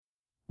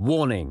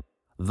Warning: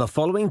 the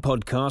following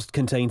podcast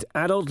contains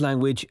adult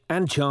language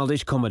and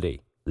childish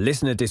comedy.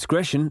 Listener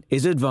discretion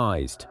is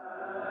advised.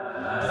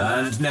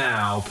 And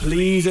now,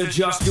 please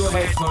adjust your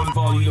headphone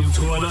volume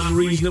to an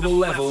unreasonable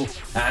level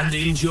and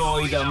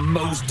enjoy the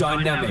most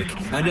dynamic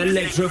and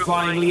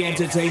electrifyingly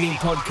entertaining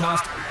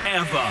podcast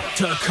ever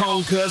to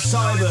conquer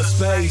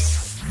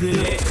cyberspace.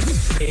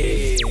 This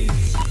is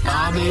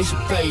Amish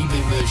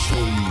Baby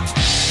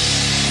Machine.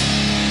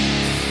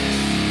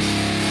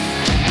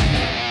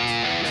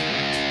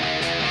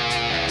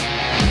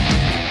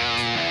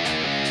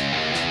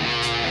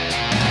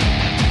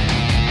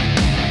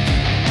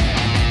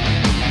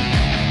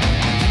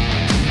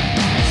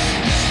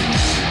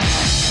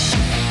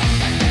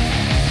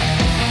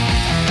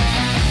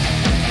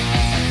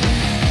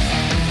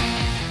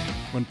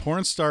 When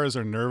porn stars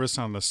are nervous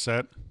on the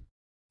set,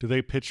 do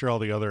they picture all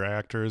the other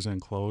actors in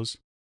clothes?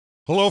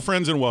 Hello,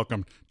 friends, and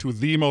welcome to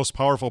the most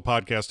powerful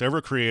podcast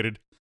ever created,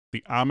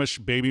 the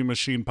Amish Baby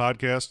Machine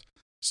podcast,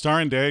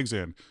 starring Dags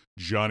and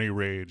Johnny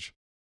Rage.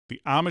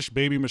 The Amish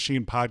Baby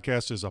Machine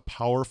podcast is a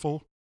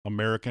powerful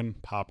American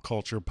pop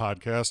culture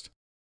podcast,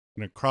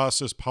 and across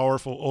this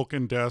powerful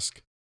oaken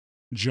desk,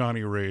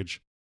 Johnny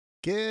Rage.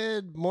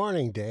 Good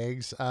morning,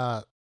 Dags.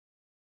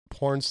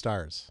 Porn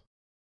stars.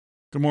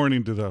 Good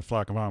morning to the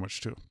flock of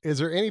Amish, too. Is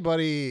there any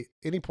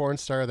porn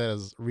star that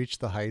has reached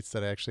the heights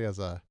that actually has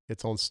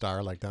its own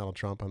star like Donald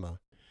Trump on the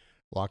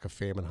Walk of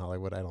Fame in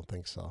Hollywood? I don't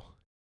think so.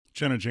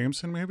 Jenna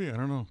Jameson, maybe? I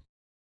don't know.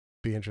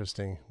 Be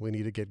interesting. We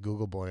need to get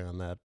Google Boy on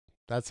that.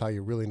 That's how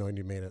you really know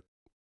you made it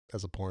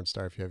as a porn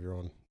star, if you have your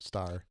own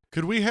star.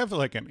 Could we have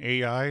like an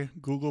AI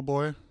Google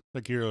Boy?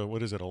 Like your,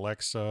 what is it,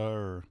 Alexa,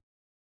 or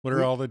what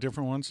are all the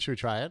different ones? Should we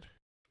try it?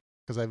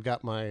 Because I've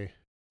got my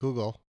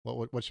Google.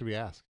 What should we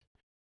ask?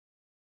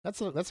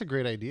 That's a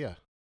great idea.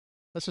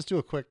 Let's just do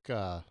a quick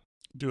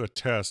Do a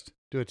test.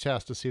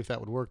 to see if that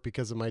would work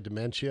because of my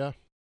dementia,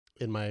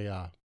 in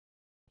my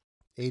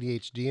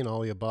ADHD and all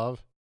the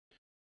above,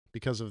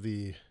 because of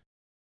the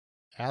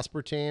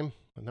aspartame.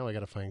 Now I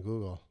got to find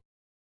Google.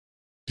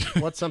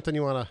 What's something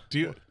you want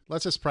to?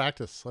 Let's just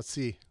practice. Let's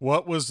see.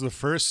 What was the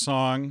first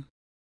song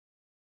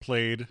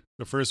played?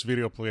 The first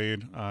video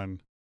played on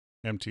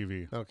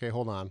MTV. Okay,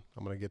 hold on.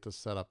 I'm gonna get this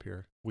set up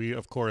here. We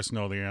of course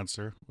know the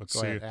answer. Let's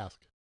Go see. ahead, ask.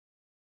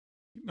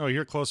 No,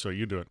 you're closer.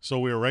 You do it.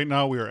 So right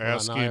now we are Now I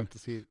asking have to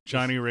see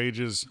Johnny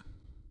Rage's.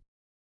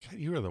 God,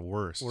 you are the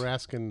worst. We're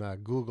asking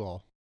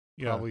Google,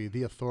 probably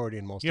the authority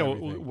in most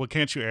everything. Well,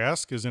 can't you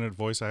ask? Isn't it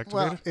voice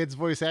activated? Well, it's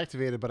voice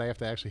activated, but I have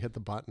to actually hit the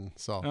button.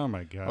 So. Oh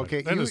my God.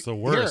 Okay, that is the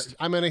worst. Here,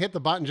 I'm gonna hit the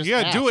button. Just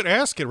yeah, ask. do it.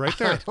 Ask it right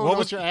there. I don't know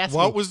what you're asking.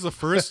 What was the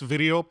first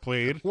video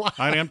played What?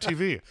 on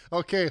MTV?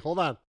 Okay, hold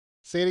on.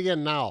 Say it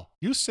again now.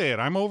 You say it.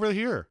 I'm over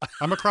here.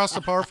 I'm across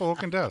the powerful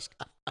oaken desk.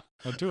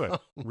 Now do it.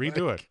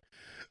 Redo it.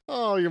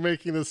 Oh, you're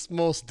making this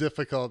most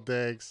difficult,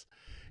 Dags.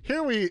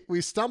 Here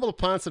we stumbled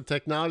upon some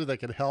technology that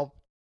could help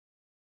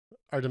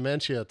our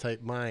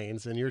dementia-type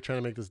minds, and you're trying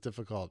to make this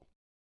difficult.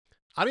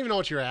 I don't even know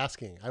what you're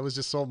asking. I was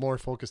just so more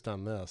focused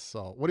on this.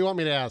 So what do you want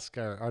me to ask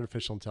our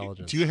artificial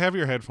intelligence? Do you have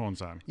your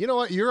headphones on? You know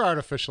what? You're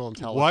artificial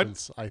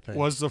intelligence, I think.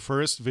 What was the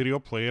first video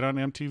played on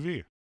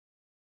MTV?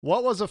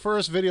 What was the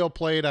first video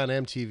played on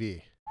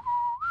MTV?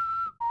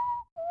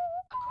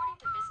 According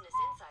to Business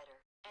Insider,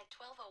 at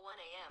 12:01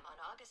 a.m. on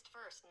August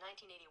 1st,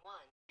 1981,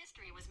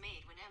 history was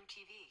made when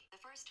MTV,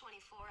 the first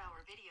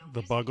 24-hour video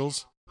The music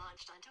Buggles? channel,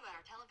 launched onto our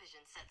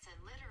television sets and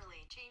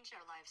literally changed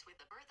our lives with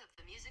the birth of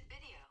the music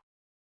video.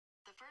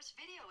 The first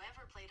video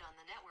ever played on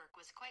the network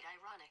was quite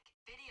ironic.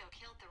 Video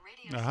killed the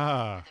radio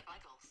star for the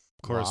Buggles.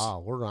 Of course.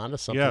 Wow, we're onto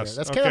something. Yes,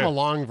 There. That's kind of okay. a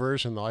long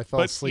version, though. I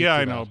fell But asleep.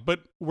 yeah, I to know.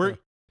 that.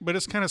 But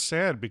it's kind of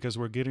sad because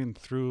we're getting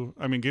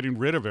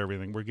rid of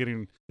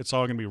everything. It's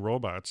all going to be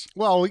robots.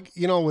 Well,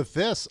 with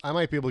this, I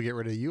might be able to get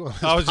rid of you. On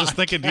this I was just podcast.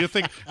 thinking,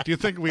 do you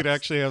think we'd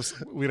actually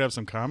have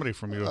some comedy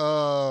from you?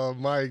 Oh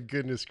my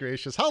goodness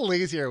gracious! How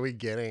lazy are we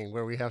getting?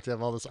 Where we have to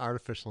have all this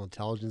artificial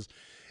intelligence?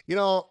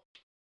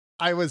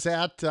 I was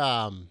at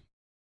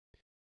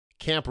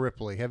Camp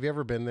Ripley. Have you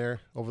ever been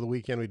there? Over the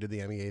weekend, we did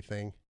the MEA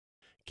thing.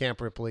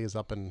 Camp Ripley is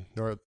up in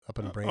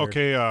Brainerd.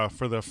 Okay,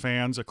 for the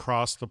fans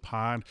across the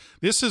pond,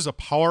 this is a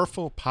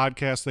powerful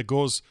podcast that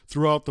goes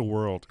throughout the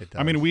world. It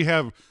I mean,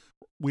 does.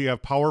 we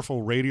have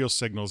powerful radio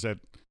signals that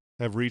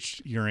have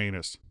reached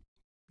Uranus.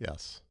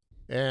 Yes,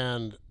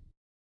 and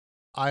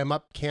I'm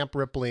up Camp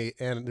Ripley,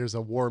 and there's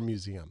a war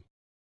museum,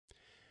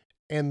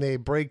 and they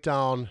break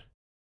down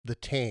the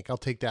tank. I'll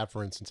take that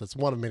for instance. It's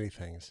one of many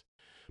things,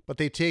 but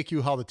they take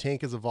you how the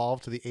tank has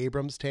evolved to the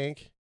Abrams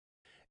tank.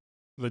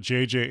 The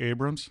J.J.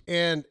 Abrams?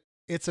 And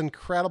it's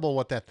incredible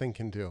what that thing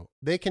can do.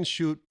 They can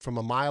shoot from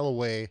a mile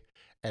away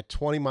at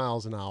 20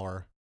 miles an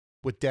hour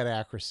with dead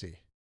accuracy.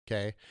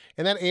 Okay.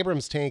 And that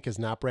Abrams tank is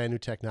not brand new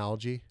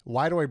technology.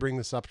 Why do I bring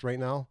this up right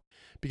now?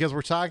 Because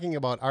we're talking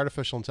about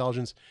artificial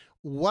intelligence.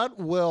 What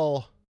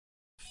will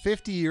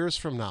 50 years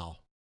from now?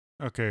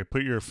 Okay,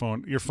 put your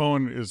phone. Your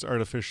phone is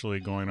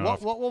artificially going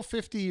off. What will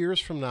 50 years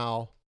from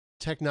now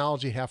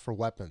technology have for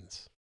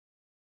weapons?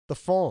 The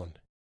phone.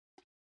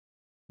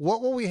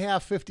 What will we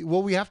have 50?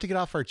 Will we have to get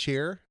off our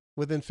chair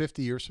within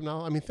 50 years from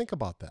now? I mean, think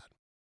about that.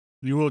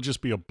 You will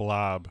just be a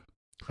blob.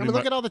 I mean,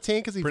 look at how the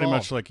tank has evolved. Pretty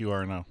much like you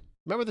are now.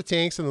 Remember the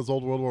tanks in those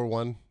old World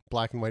War I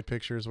black and white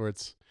pictures where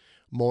it's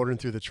motoring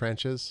through the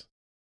trenches?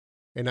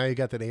 And now you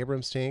got that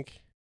Abrams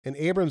tank. And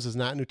Abrams is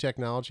not new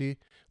technology.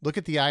 Look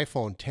at the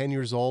iPhone, 10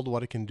 years old,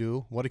 what it can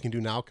do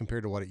now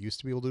compared to what it used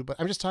to be able to do. But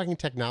I'm just talking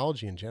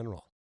technology in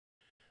general.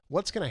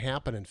 What's going to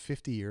happen in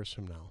 50 years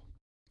from now?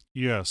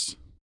 Yes.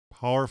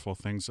 Powerful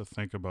things to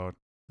think about.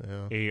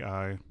 Yeah.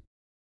 AI.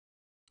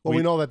 Well,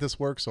 we know that this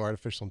works, so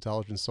artificial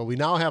intelligence. So we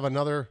now have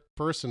another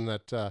person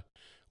that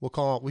we'll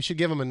call, we should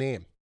give him a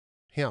name.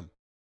 Him.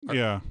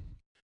 Yeah.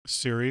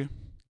 Siri.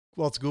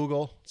 Well, it's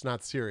Google. It's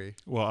not Siri.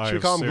 Well, should we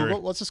call him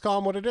Google? Let's just call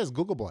him what it is,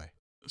 Google Boy.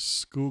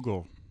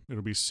 Google.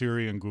 It'll be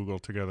Siri and Google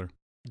together.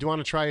 Do you want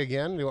to try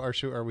again, or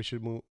should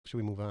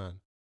we move on?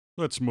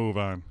 Let's move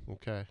on.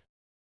 Okay.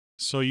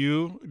 So do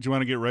you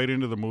want to get right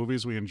into the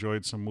movies? We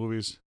enjoyed some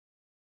movies.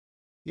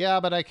 Yeah,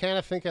 but I kind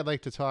of think I'd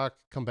like to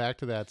come back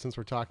to that since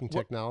we're talking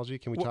technology.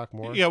 Can we talk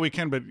more? Yeah, we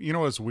can, but you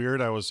know what's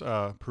weird? I was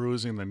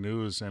perusing the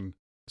news and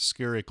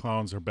scary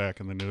clowns are back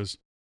in the news.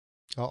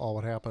 Uh-oh,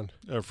 what happened?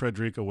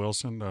 Frederica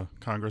Wilson, the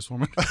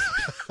congresswoman.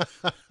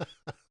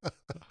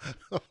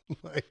 Oh,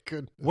 my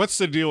goodness. What's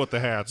the deal with the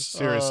hats?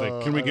 Seriously,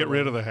 can we get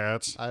rid of the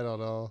hats? I don't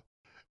know.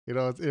 You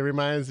know, it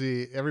reminds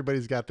me,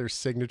 everybody's got their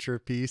signature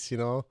piece, you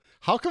know?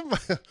 How come,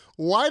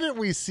 why didn't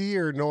we see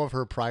or know of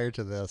her prior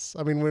to this?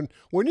 I mean,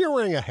 when you're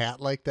wearing a hat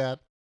like that,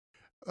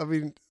 I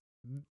mean,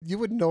 you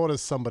would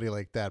notice somebody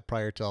like that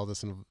prior to all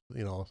this, and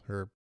you know,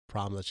 her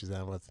prom that she's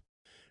on with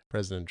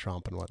President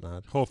Trump and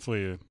whatnot.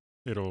 Hopefully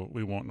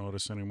we won't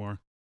notice anymore.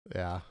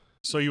 Yeah.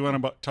 So you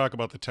want to talk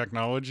about the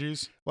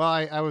technologies? Well,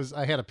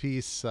 I had a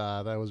piece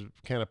that I was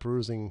kind of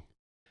perusing.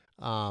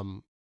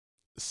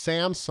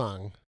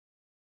 Samsung,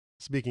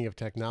 speaking of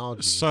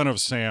technology. Son of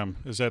Sam.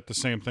 Is that the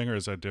same thing or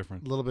is that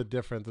different? A little bit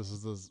different. This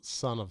is the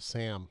son of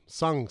Sam.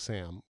 Sung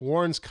Sam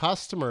warns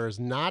customers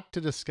not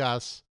to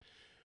discuss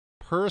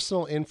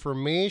personal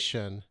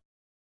information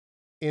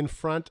in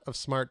front of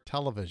smart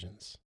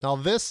televisions. Now,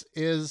 this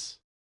is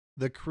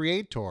the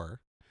creator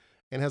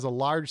and has a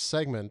large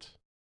segment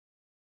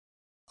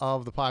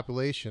of the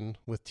population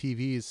with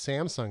TVs.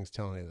 Samsung's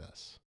telling you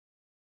this.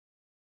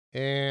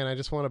 And I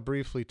just want to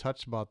briefly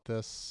touch about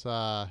this.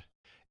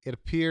 It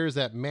appears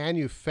that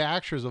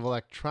manufacturers of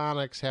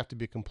electronics have to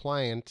be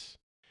compliant.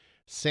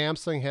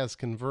 Samsung has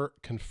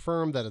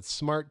confirmed that its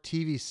smart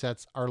TV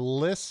sets are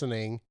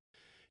listening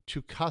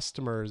to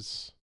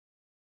customers'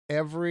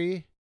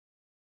 every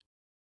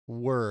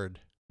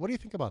word. What do you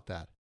think about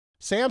that?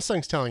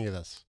 Samsung's telling you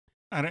this.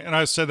 And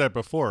I said that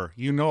before.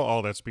 You know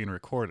all that's being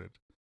recorded.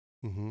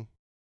 Mm-hmm.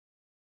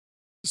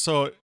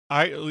 So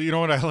you know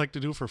what I like to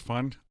do for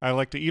fun? I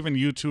like to even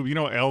YouTube, you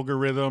know,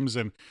 algorithms,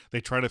 and they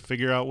try to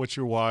figure out what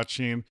you're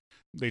watching.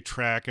 They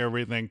track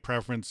everything,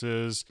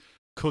 preferences,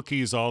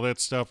 cookies, all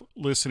that stuff,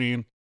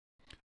 listening.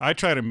 I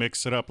try to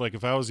mix it up. Like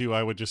if I was you,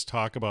 I would just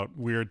talk about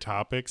weird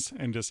topics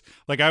and just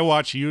like I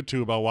watch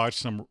YouTube, I'll watch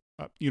some,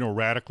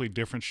 radically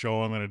different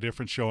show and then a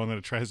different show, and then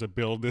it tries to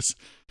build this,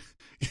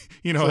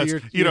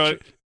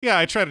 yeah,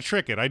 I try to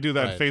trick it. I do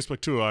that on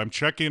Facebook too. I'm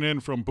checking in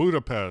from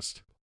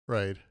Budapest.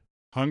 Right.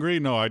 Hungry?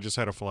 No, I just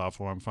had a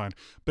falafel. I'm fine.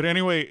 But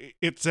anyway,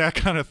 it's that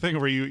kind of thing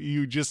where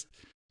you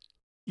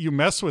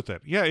mess with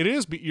it. Yeah, it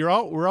is. We're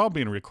all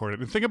being recorded.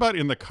 And think about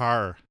in the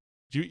car.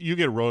 You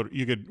get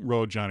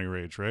road Johnny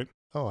Rage, right?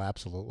 Oh,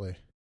 absolutely.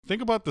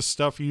 Think about the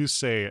stuff you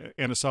say,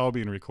 and it's all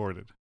being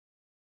recorded.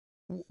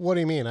 What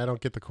do you mean? I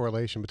don't get the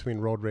correlation between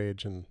road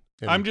rage and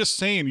I'm just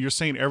saying. You're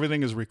saying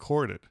everything is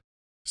recorded.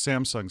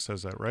 Samsung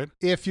says that, right?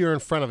 If you're in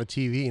front of a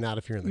TV, not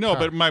if you're in the car. No,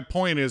 but my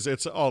point is,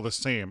 it's all the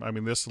same. I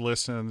mean, this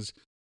listens.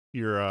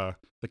 The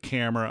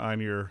camera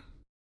on your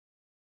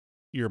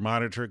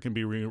monitor can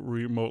be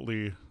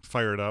remotely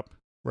fired up,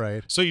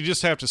 right? So you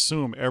just have to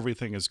assume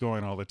everything is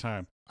going all the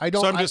time. I'm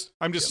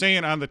just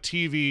saying on the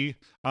TV,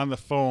 on the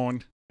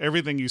phone,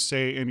 everything you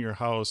say in your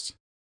house.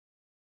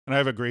 And I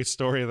have a great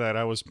story that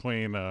I was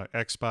playing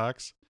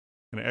Xbox,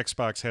 and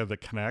Xbox had the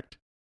Kinect,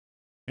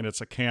 and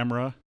it's a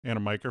camera and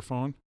a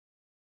microphone.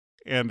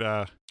 And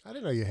I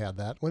didn't know you had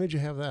that. When did you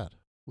have that?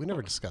 We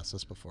never discussed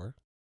this before.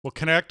 Well,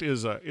 Kinect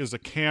is a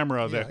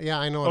camera that. Yeah,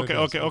 I know. What it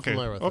is. Okay.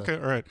 All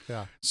right.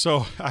 Yeah.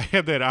 So I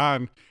had that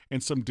on,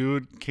 and some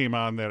dude came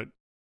on that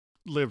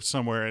lived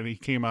somewhere, and he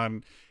came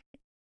on,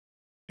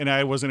 and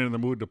I wasn't in the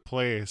mood to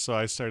play, so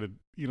I started,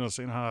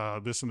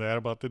 saying this and that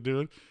about the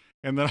dude,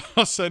 and then all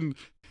of a sudden,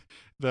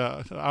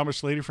 the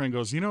Amish lady friend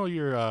goes,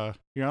 you're on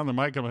the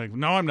mic. I'm like,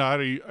 no, I'm not.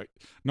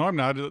 No, I'm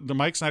not. The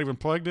mic's not even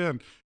plugged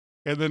in.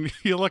 And then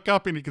you look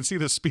up and you can see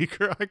the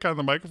speaker icon,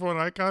 the microphone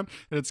icon,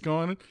 and it's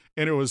going,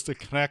 and it was the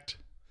Kinect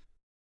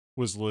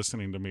was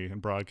listening to me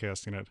and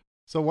broadcasting it.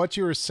 So what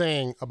you were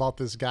saying about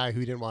this guy who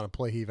didn't want to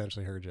play, he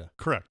eventually heard you.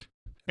 Correct.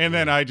 And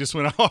then I just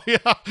went, oh yeah,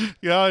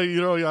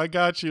 I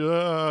got you.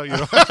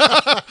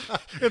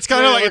 It's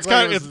kind of like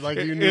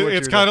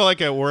it's kind of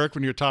like at work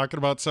when you're talking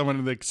about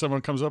someone and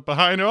someone comes up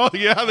behind. Oh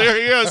yeah, there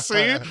he is.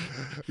 See,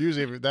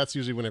 that's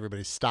usually when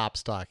everybody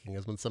stops talking,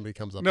 is when somebody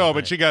comes up. No, behind.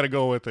 but you got to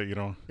go with it.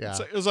 Yeah.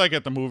 It was like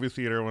at the movie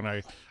theater when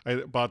I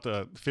bought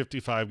the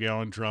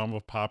 55-gallon drum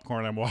of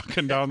popcorn. I'm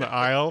walking down the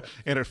aisle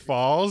and it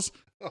falls.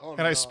 Oh,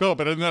 and I spill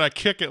it, and then I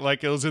kick it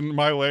like it was in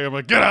my way. I'm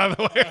like, get out of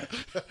the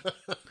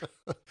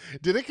way.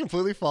 Did it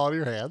completely fall out of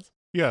your hands?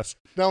 Yes.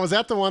 Now, was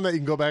that the one that you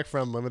can go back for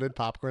unlimited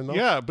popcorn, though?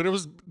 Yeah, but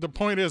the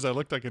point is I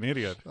looked like an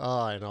idiot.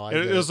 Oh, I know.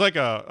 It was like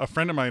a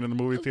friend of mine in the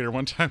movie theater.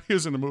 One time he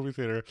was in the movie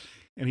theater,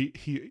 and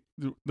he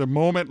the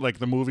moment like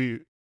the movie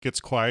gets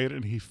quiet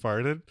and he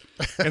farted,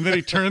 and then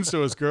he turns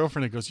to his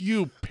girlfriend and goes,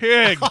 "You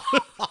pig."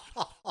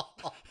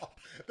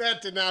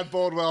 That did not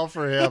bode well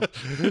for him. What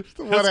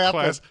That's happened?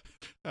 class.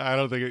 I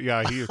don't think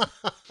it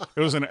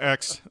was an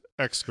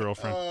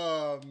ex-girlfriend.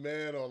 Oh,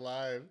 man,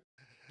 alive.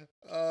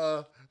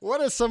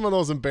 What is some of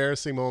those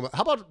embarrassing moments?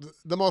 How about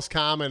the most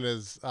common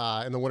is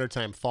in the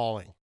wintertime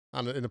falling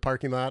in the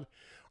parking lot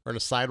or in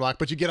a sidewalk,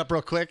 but you get up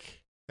real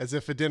quick as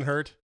if it didn't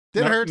hurt?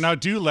 Didn't hurt. Now,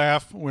 do you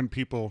laugh when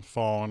people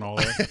fall and all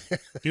that?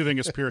 Do you think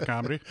it's pure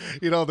comedy?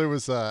 There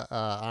was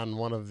on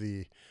one of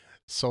the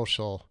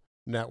social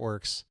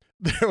networks,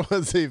 there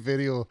was a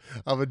video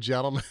of a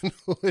gentleman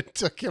who it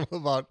took him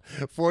about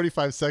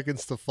 45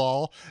 seconds to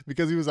fall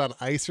because he was on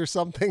ice or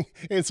something.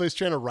 And so he's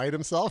trying to right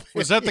himself.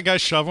 Was that the guy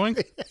shoveling?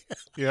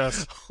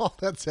 Yes. Oh,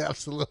 that's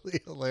absolutely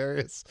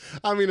hilarious.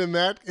 I mean, in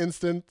that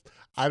instant,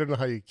 I don't know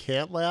how you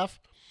can't laugh.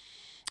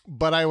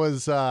 But I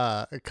was,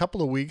 a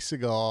couple of weeks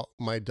ago,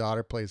 my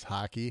daughter plays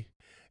hockey.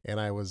 And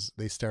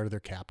they started their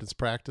captain's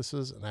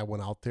practices. And I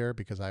went out there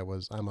because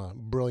I'm a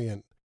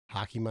brilliant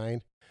hockey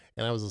mind.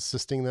 And I was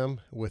assisting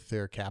them with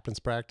their captain's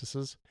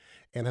practices.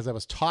 And as I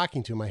was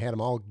talking to them, I had them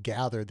all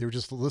gathered. They were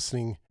just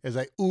listening as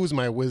I ooze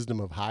my wisdom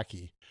of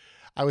hockey.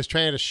 I was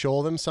trying to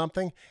show them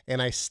something, and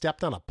I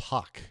stepped on a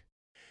puck.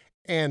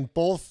 And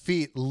both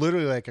feet,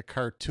 literally like a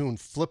cartoon,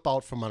 flip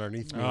out from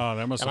underneath me. Oh,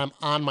 I'm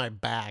on my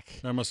back.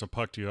 That must have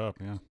pucked you up,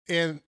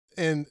 yeah.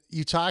 And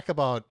you talk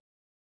about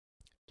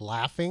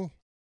laughing.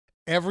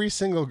 Every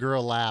single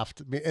girl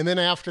laughed. And then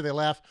after they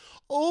laugh,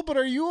 oh, but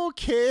are you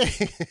okay?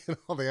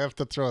 They have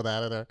to throw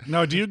that in there.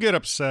 Now, do you get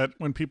upset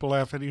when people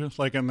laugh at you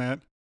like in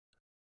that?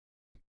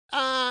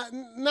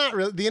 Not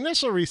really. The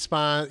initial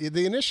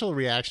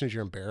reaction is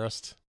you're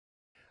embarrassed.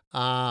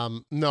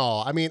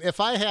 No, I mean, if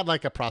I had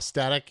like a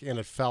prosthetic and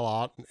it fell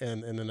out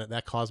and then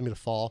that caused me to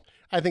fall,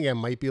 I think I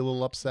might be a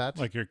little upset.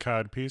 Like your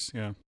cod piece,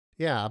 yeah.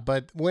 Yeah,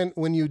 but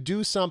when you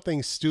do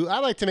something I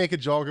like to make a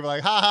joke of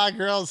like, ha,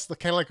 girls,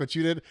 kind of like what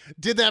you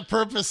did that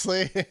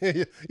purposely.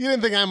 You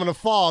didn't think I'm going to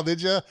fall,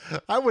 did you?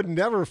 I would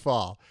never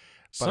fall.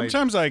 But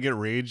sometimes I get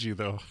ragey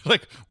though.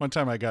 Like one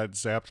time I got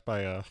zapped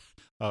by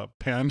a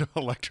pen,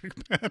 electric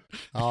pen.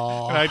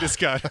 Oh. And I just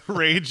got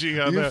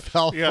ragey on you that.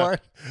 fell for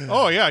it?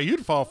 Oh yeah,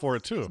 you'd fall for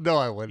it too. No,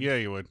 I wouldn't. Yeah,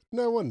 you would.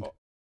 No, I wouldn't.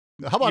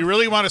 How about you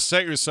really want to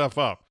set yourself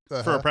up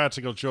for a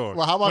practical joke?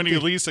 Well, how about when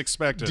you least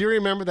expect it? Do you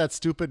remember that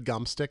stupid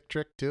gum stick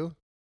trick too?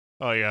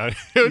 Oh yeah,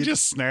 it would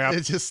just snap.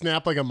 It just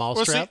snapped like a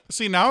mousetrap.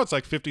 See, now it's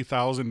like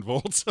 50,000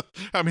 volts.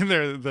 I mean,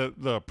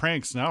 the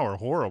pranks now are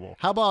horrible.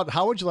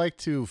 How would you like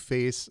to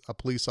face a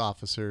police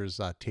officer's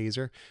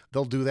taser?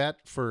 They'll do that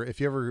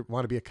if you ever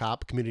want to be a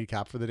cop, community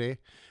cop for the day.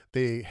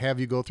 They have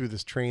you go through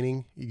this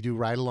training. You do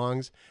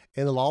ride-alongs,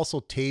 and they'll also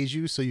tase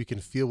you so you can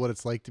feel what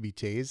it's like to be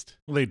tased.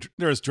 Well,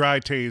 there's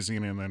dry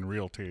tasing and then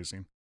real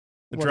tasing.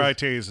 The dry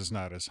tase is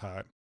not as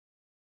hot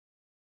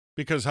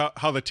because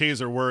how the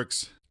taser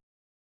works.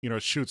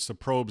 It shoots the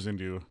probes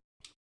into you.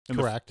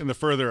 Correct. And the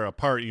further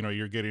apart,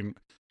 you're getting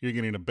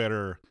a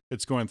better.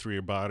 It's going through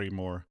your body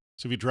more.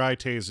 So if you dry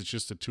tase, it's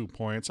just at 2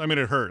 points. I mean,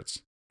 it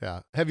hurts.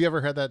 Yeah. Have you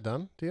ever had that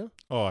done to you?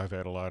 Oh, I've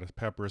had a lot of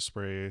pepper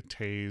spray,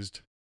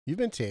 tased. You've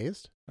been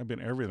tased? I've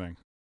been everything.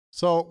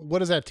 So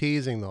what is that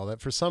tasing though?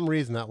 That for some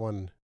reason that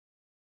one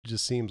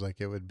just seems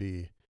like it would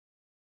be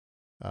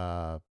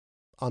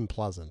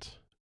unpleasant,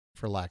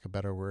 for lack of a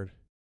better word.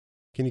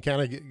 Can you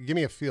kind of give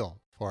me a feel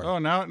for it? Oh,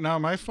 now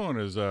my phone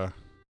is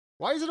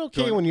Why is it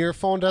okay when your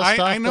phone does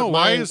stuff? I know.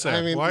 Why is that?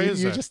 I mean, why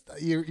is you that? just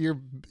you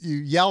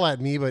yell at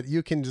me, but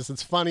you can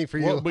just—it's funny for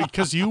you. Well,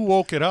 because you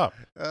woke it up.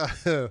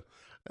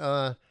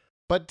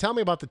 But tell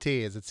me about the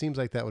tase. It seems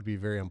like that would be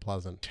very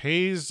unpleasant.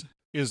 Tase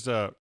is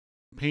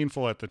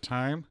painful at the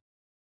time,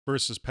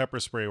 versus pepper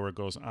spray where it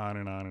goes on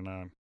and on and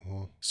on.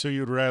 Mm-hmm. So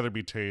you'd rather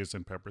be tased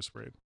than pepper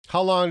sprayed.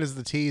 How long does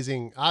the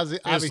tasing?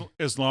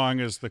 As long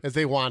as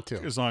they want to.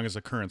 As long as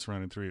the current's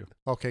running through you.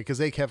 Okay, because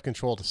they have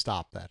control to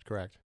stop that.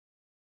 Correct.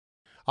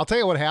 I'll tell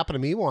you what happened to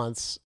me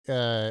once.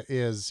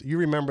 Is you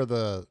remember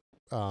the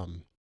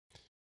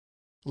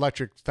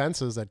electric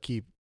fences that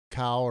keep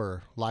cow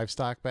or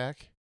livestock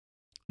back?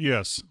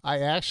 Yes. I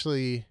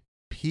actually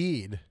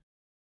peed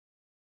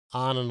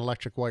on an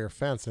electric wire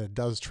fence, and it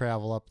does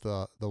travel up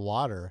the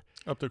water.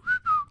 Up the.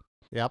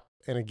 Yep,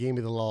 and it gave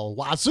me the little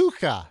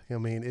wazooka. I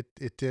mean,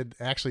 it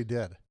actually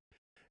did.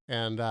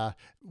 And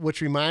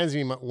which reminds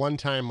me, one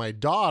time my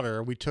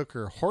daughter, we took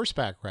her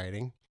horseback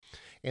riding,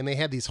 and they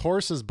had these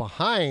horses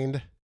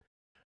behind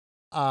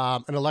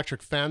an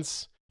electric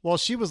fence. Well,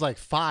 she was like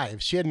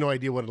 5. She had no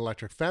idea what an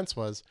electric fence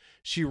was.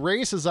 She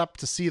races up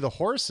to see the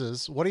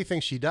horses. What do you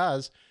think she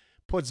does?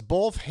 Puts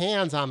both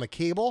hands on the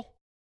cable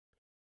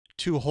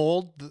to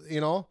hold,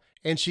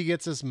 and she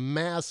gets this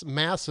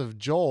massive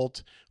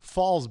jolt,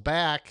 falls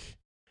back,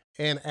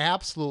 and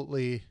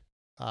absolutely,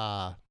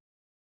 for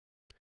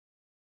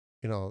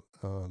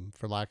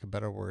lack of a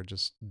better word,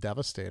 just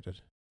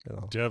devastated.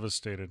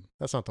 Devastated.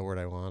 That's not the word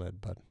I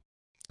wanted, but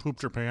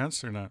Pooped her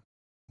pants or not?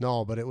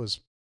 no, but it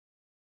was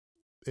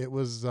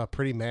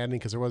pretty maddening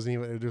because there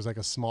was like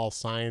a small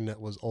sign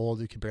that was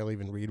old. You could barely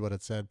even read what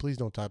it said. Please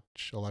don't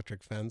touch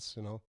electric fence.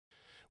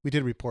 We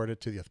did report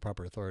it to the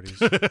proper authorities.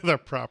 The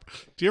proper.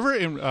 Do you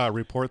ever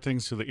report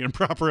things to the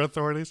improper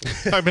authorities?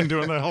 I've been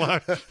doing that a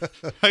lot.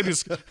 I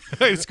just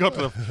go up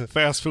to the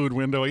fast food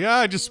window.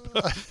 Yeah,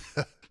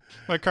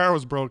 my car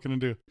was broken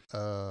into.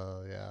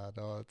 Yeah,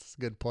 no, it's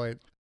a good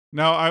point.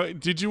 Now,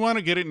 did you want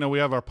to get it? No, we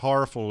have our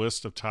powerful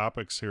list of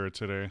topics here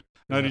today.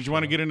 Now, Yeah, did you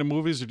want to get into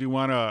movies, or do you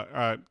want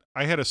to?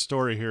 I had a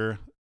story here.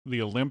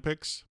 The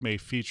Olympics may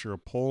feature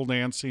pole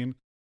dancing,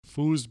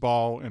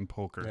 foosball, and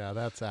poker. Yeah,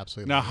 that's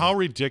absolutely. Now, right. how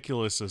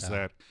ridiculous is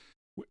that?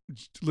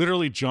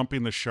 Literally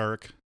jumping the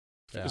shark.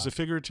 Yeah. Is it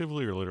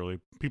figuratively or literally?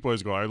 People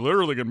always go, I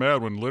literally get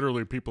mad when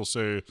literally people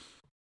say,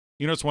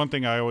 it's one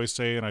thing I always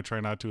say, and I try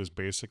not to, is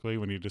basically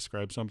when you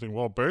describe something.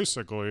 Well,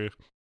 basically,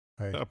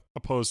 Right.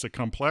 opposed to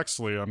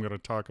complexly, I'm going to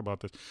talk about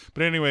this.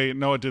 But anyway,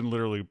 no, it didn't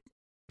literally,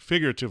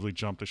 figuratively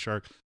jump the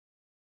shark.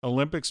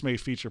 Olympics may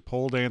feature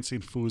pole dancing,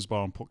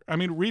 foosball, and poker. I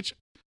mean,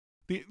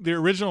 the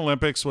original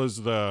Olympics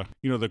was the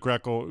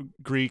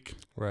Greco-Greek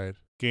Right.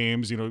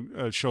 games,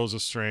 shows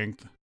of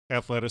strength,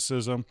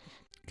 athleticism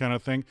kind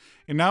of thing.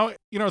 And now,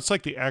 it's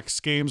like the X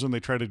Games. When they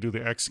try to do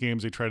the X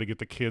Games, they try to get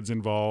the kids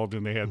involved,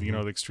 and they had, the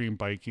extreme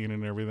biking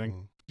and everything.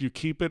 Mhm. Do you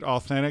keep it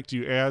authentic? Do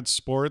you add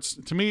sports?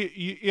 To me,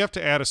 you have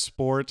to add a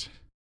sport.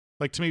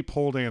 Like, to me,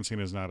 pole dancing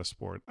is not a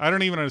sport. I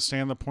don't even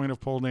understand the point of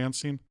pole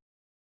dancing.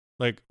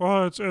 Like,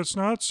 oh, it's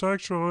not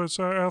sexual, it's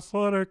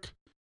athletic.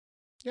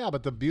 Yeah,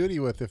 but the beauty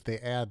with if they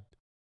add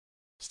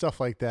stuff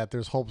like that,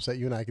 there's hopes that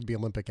you and I could be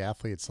Olympic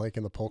athletes, like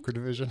in the poker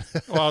division.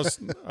 Well,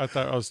 I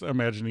thought I was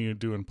imagining you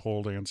doing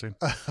pole dancing.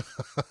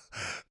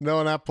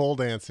 No, not pole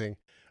dancing,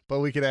 but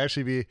we could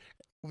actually be,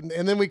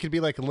 and then we could be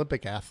like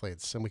Olympic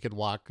athletes, and we could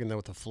walk in there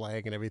with the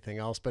flag and everything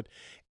else. But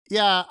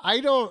yeah, I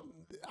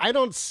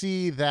don't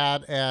see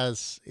that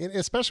as,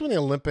 especially when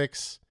the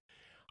Olympics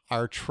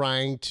are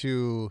trying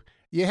to.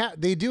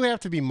 They do have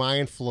to be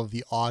mindful of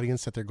the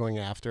audience that they're going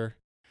after.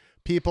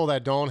 People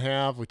that don't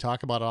have, we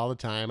talk about it all the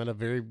time, and a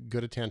very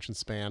good attention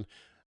span.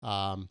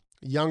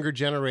 Younger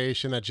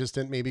generation that just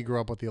didn't maybe grow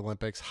up with the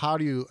Olympics. How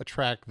do you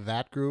attract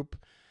that group?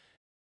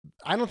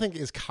 I don't think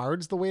is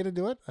cards the way to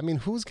do it. I mean,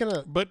 who's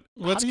gonna? But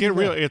let's do you get do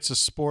real. that? It's a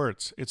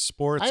sports. It's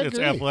sports. I It's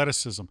agree.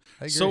 athleticism.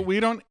 I agree. So we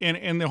don't.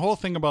 And the whole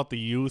thing about the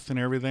youth and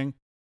everything.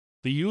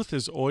 The youth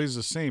is always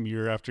the same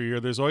year after year.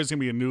 There's always going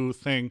to be a new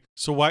thing.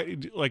 So why,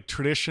 like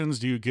traditions,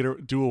 do you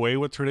do away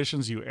with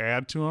traditions? Do you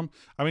add to them?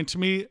 I mean, to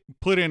me,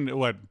 put in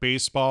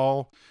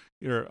baseball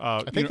or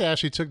I think they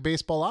actually took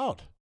baseball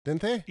out,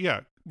 didn't they?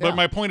 yeah. But Yeah.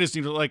 my point is,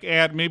 like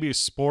add maybe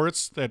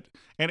sports that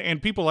and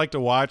people like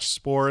to watch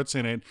sports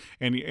and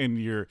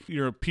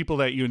your people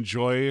that you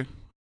enjoy,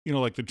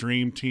 like the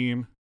dream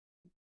team.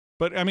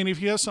 But I mean,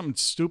 if you have something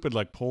stupid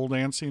like pole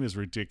dancing is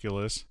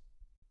ridiculous,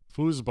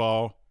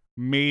 foosball.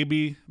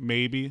 Maybe.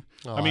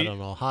 Oh, I mean, don't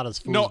know. How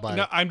does No,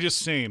 foosball? I'm just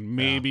saying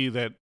maybe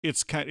that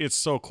it's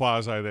so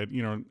quasi that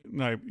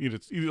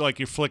like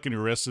you're flicking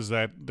your wrists is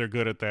that they're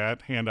good at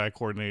that hand-eye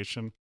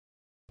coordination.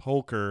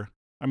 Poker.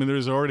 I mean,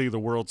 there's already the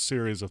World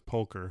Series of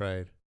poker.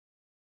 Right.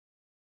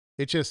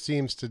 It just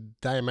seems to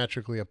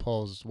diametrically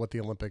oppose what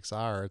the Olympics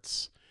are.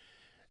 It's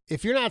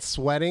if you're not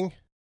sweating,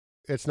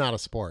 it's not a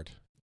sport.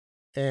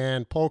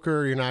 And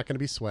poker, you're not going to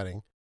be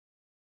sweating.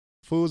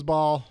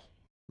 Foosball,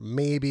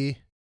 maybe.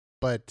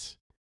 But,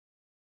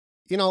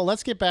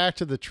 let's get back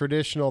to the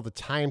traditional, the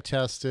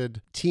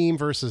time-tested team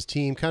versus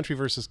team, country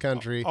versus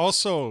country.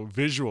 Also,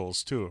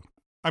 visuals too.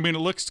 I mean, it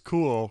looks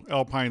cool,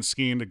 alpine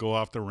skiing to go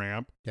off the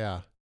ramp. Yeah.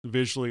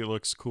 Visually, it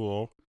looks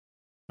cool.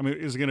 I mean,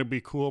 is it going to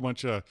be cool? A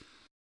bunch of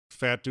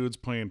fat dudes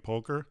playing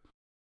poker?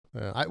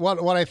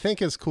 What I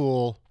think is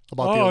cool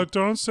about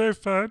don't say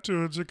fat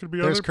dudes. It could be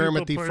there's other people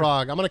Kermit the playing.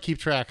 Frog. I'm going to keep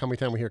track how many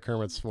times we hear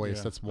Kermit's voice.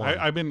 Yeah. That's one.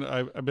 I've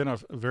been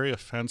very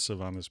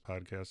offensive on this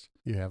podcast.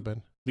 You have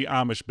been. The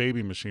Amish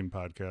Baby Machine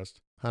podcast,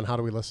 On how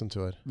do we listen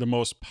to it? the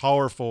most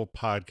powerful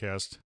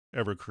podcast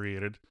ever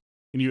created.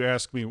 And you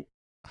ask me,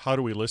 how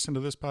do we listen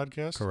to this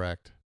podcast?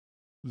 Correct.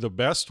 The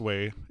best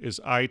way is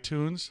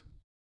iTunes.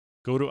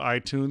 Go to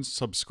iTunes,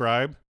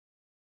 subscribe,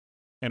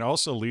 and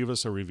also leave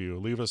us a review.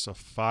 Leave us a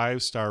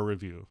 5-star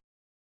review.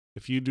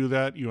 If you do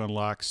that, you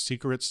unlock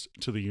secrets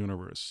to the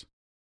universe.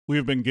 We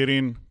have been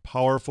getting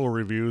powerful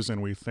reviews,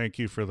 and we thank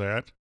you for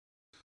that.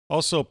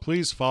 Also,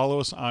 please follow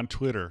us on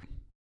Twitter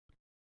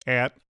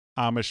at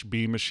Amish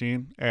Bee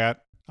Machine,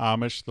 at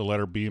Amish, the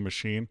letter B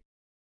machine.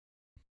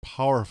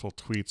 Powerful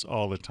tweets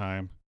all the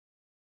time.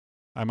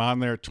 I'm on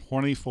there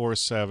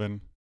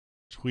 24/7,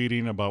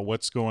 tweeting about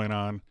what's going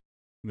on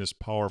in this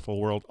powerful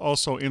world.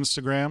 Also,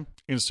 Instagram.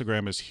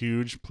 Instagram is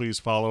huge. Please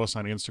follow us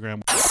on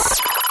Instagram.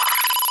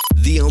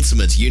 The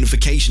ultimate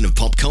unification of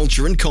pop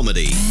culture and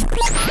comedy.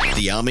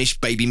 The Amish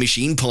Baby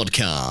Machine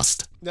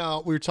Podcast.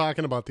 Now, we were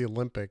talking about the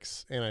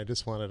Olympics, and I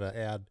just wanted to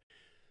add,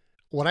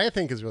 what I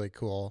think is really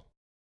cool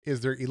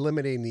is they're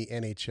eliminating the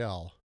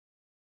NHL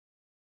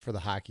for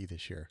the hockey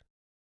this year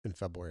in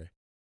February.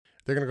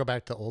 They're going to go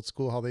back to old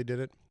school, how they did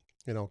it.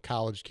 You know,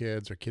 college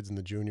kids or kids in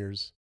the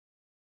juniors.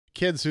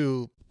 Kids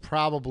who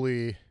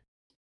probably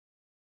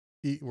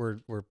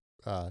were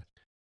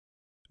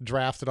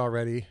drafted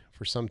already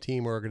for some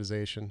team or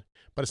organization.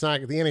 But it's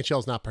not, the NHL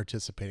is not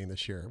participating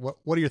this year.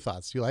 What are your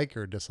thoughts? Do you like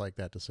or dislike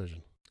that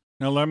decision?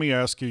 Now, let me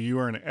ask you, you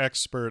are an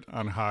expert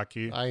on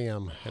hockey. I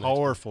am.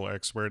 Powerful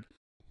expert.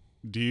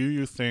 Do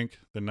you think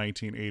the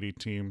 1980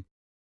 team,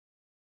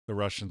 the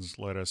Russians,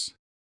 let us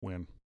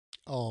win?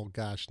 Oh,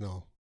 gosh,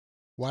 no.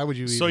 Why would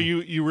you So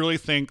even... you really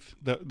think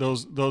that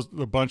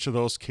the bunch of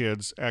those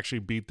kids actually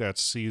beat that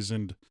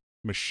seasoned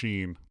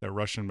machine, that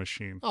Russian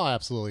machine? Oh,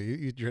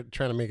 absolutely. You're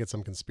trying to make it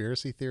some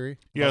conspiracy theory?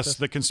 Yes, this?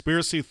 the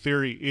conspiracy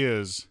theory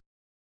is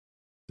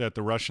that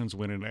the Russians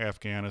went into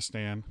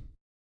Afghanistan.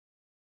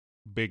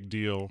 Big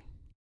deal.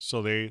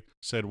 So they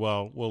said,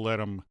 well, we'll let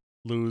them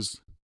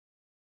lose.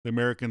 The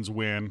Americans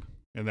win,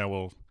 and that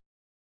will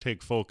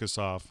take focus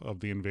off of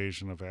the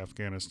invasion of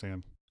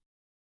Afghanistan.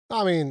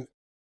 I mean,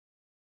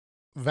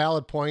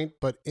 valid point,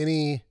 but it'd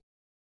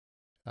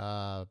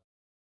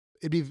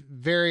be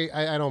very,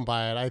 I don't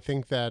buy it. I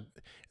think that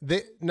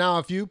now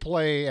if you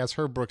play, as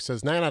Herb Brooks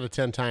says, 9 out of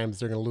 10 times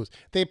they're going to lose.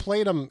 They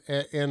played them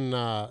in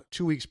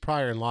 2 weeks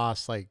prior and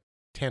lost like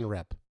 10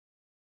 rep.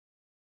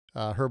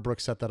 Herb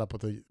Brooks set that up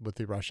with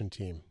the Russian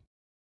team.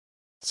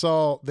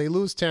 So they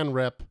lose 10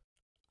 rep.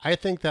 I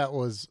think that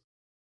was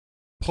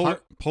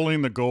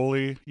pulling the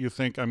goalie. You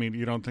think? I mean,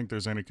 you don't think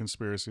there's any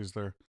conspiracies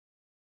there?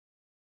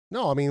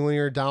 No, I mean, when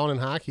you're down in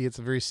hockey, it's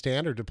very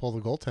standard to pull the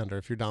goaltender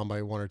if you're down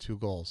by 1 or 2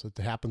 goals. It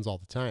happens all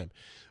the time.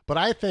 But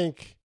I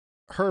think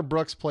Herb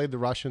Brooks played the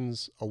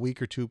Russians a week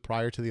or two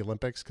prior to the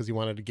Olympics because he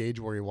wanted to gauge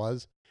where he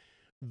was.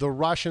 The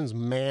Russians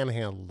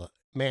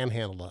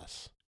manhandled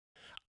us.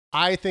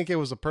 I think it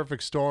was a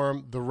perfect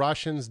storm. The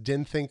Russians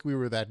didn't think we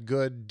were that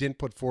good, didn't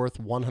put forth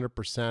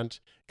 100%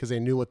 because they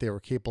knew what they were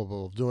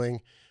capable of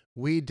doing.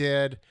 We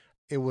did.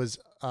 It was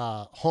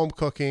home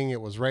cooking.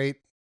 It was right.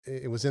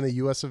 It was in the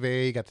US of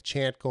A. You got the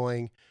chant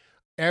going.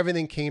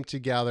 Everything came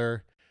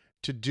together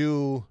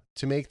to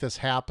make this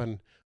happen,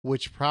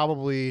 which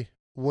probably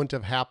wouldn't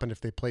have happened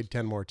if they played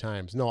 10 more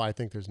times. No, I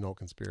think there's no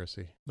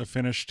conspiracy. The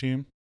Finnish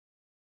team,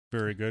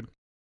 very good.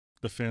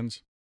 The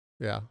Finns.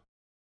 Yeah.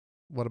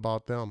 What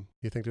about them?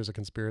 You think there's a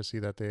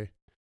conspiracy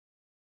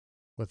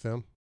with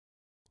them?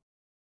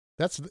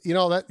 That's,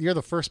 that you're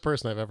the first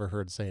person I've ever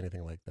heard say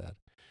anything like that.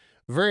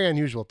 Very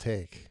unusual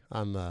take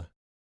on the,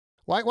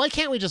 why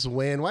can't we just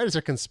win? Why is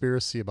there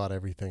conspiracy about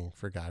everything,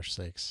 for gosh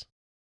sakes?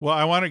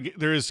 Well,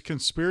 there is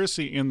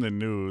conspiracy in the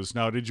news.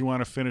 Now, did you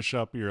want to finish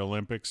up your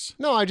Olympics?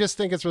 No, I just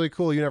think it's really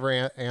cool. You never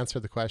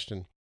answered the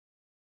question.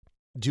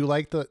 Did you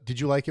like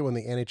it when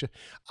the NHL?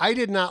 I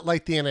did not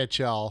like the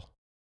NHL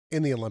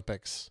in the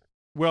Olympics.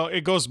 Well,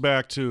 it goes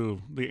back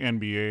to the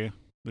NBA.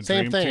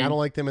 Same Dream thing. Team. I don't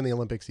like them in the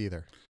Olympics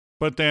either.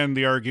 But then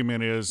the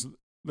argument is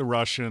the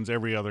Russians,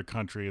 every other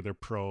country, they're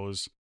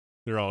pros.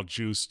 They're all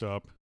juiced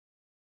up.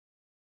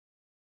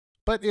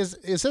 But is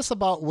this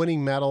about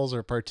winning medals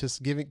or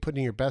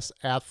putting your best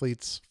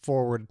athletes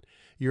forward,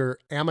 your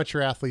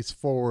amateur athletes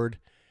forward,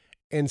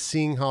 and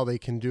seeing how they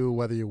can do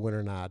whether you win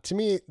or not? To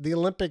me, the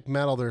Olympic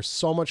medal, there's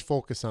so much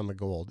focus on the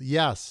gold.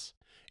 Yes,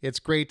 it's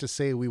great to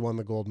say we won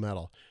the gold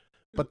medal,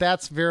 but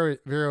that's very,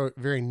 very,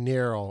 very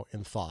narrow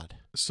in thought.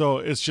 So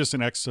it's just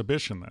an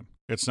exhibition then.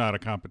 It's not a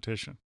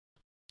competition.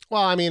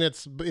 Well, I mean,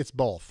 it's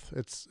both.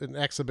 It's an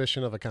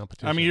exhibition of a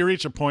competition. I mean, you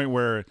reach a point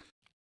where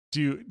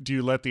do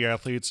you let the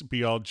athletes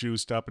be all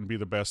juiced up and be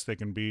the best they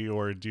can be,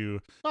 or do you?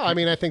 Well, I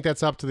mean, I think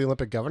that's up to the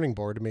Olympic governing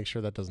board to make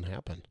sure that doesn't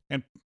happen.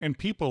 And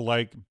people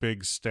like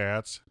big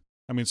stats.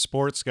 I mean,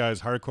 sports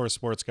guys, hardcore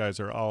sports guys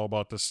are all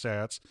about the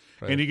stats,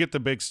 Right. and you get the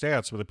big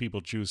stats where the people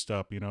juiced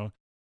up.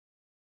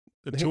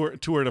 The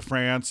Tour de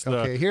France.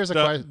 Okay, here's a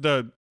question.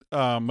 The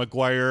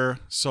Maguire,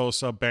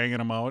 Sosa banging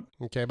them out.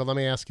 Okay, but let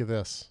me ask you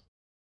this.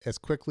 As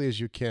quickly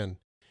as you can,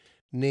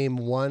 name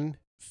one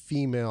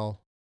female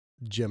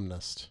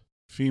gymnast.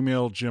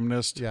 Female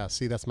gymnast. Yeah,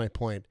 see, that's my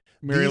point.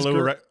 Mary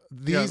Lou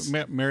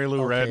Mary Lou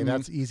Retton. Okay,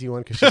 that's an easy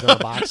one because she's in a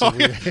box.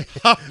 Okay.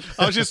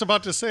 I was just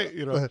about to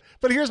say,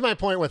 But here's my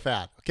point with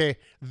that. Okay,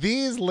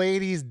 these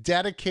ladies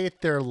dedicate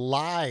their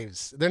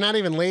lives. They're not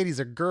even ladies,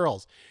 they're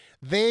girls.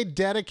 They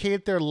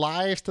dedicate their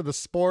lives to the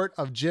sport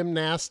of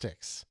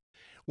gymnastics.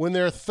 When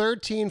they're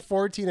 13,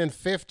 14, and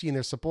 15,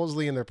 they're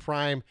supposedly in their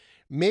prime.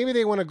 Maybe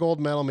they win a gold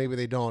medal, maybe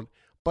they don't.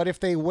 But if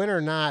they win or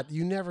not,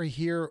 you never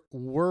hear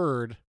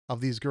word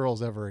of these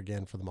girls ever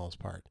again for the most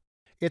part.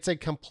 It's a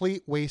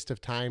complete waste of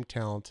time,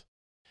 talent,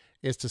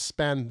 is to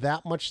spend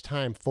that much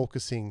time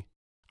focusing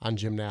on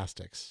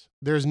gymnastics.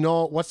 There's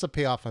no, what's the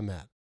payoff on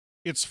that?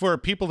 It's for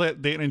people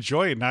that they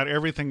enjoy it. Not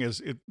everything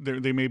is.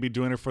 They may be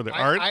doing it for the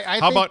art. I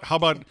how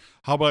think-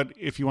 about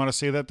if you want to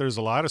say that there's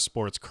a lot of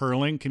sports.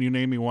 Curling. Can you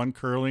name me one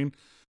curling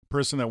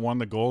person that won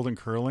the gold in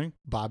curling?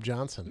 Bob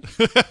Johnson.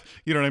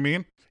 You know what I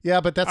mean?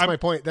 Yeah, but that's my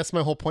point. That's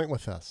my whole point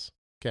with this.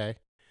 Okay.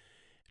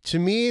 To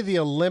me, the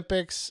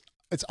Olympics,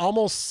 it's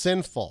almost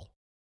sinful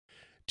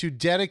to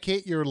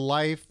dedicate your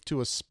life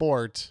to a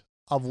sport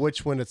of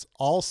which, when it's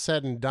all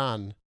said and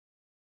done,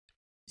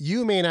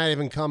 you may not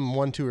even come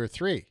 1, 2, or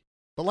 3.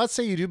 But let's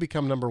say you do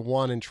become number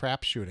 1 in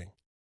trap shooting.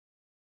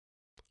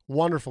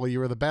 Wonderful. You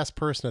were the best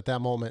person at that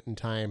moment in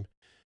time.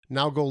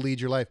 Now go lead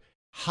your life.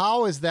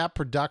 How is that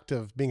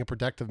productive, being a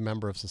productive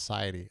member of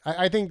society?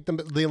 I think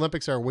the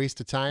Olympics are a waste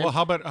of time. Well,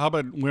 how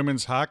about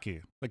women's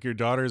hockey? Like your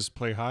daughters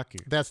play hockey.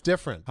 That's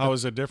different. How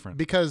is it different?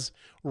 Because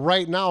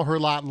right now her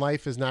lot in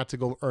life is not to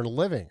go earn a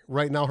living.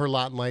 Right now her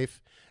lot in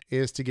life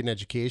is to get an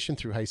education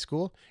through high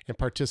school and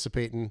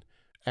participate in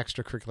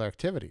extracurricular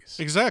activities.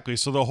 Exactly.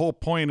 So the whole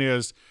point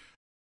is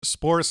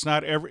sports.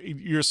 Not every.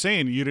 You're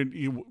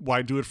saying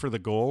why do it for the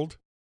gold?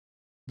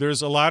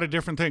 There's a lot of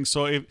different things.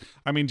 So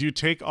do you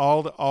take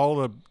all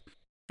the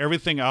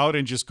everything out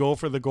and just go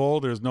for the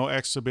gold? There's no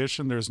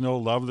exhibition. There's no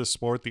love of the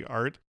sport, the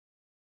art.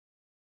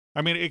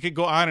 I mean, it could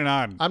go on and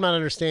on. I'm not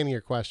understanding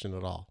your question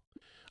at all.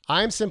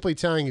 I'm simply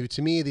telling you,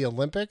 to me, the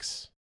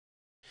Olympics,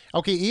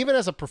 okay, even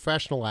as a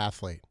professional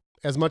athlete,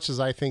 as much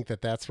as I think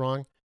that that's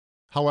wrong,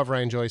 however,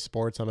 I enjoy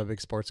sports. I'm a big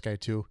sports guy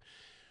too.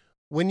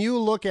 When you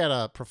look at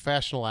a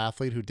professional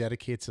athlete who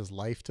dedicates his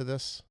life to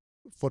this,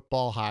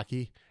 football,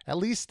 hockey, at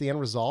least the end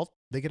result,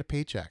 they get a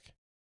paycheck.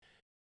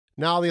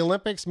 Now, the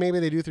Olympics, maybe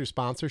they do through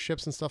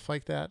sponsorships and stuff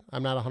like that.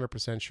 I'm not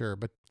 100% sure.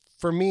 But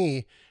for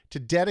me, to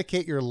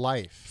dedicate your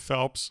life.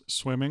 Phelps,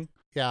 swimming.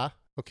 Yeah,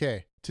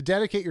 okay. To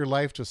dedicate your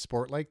life to a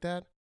sport like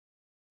that,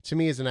 to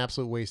me, is an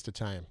absolute waste of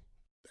time.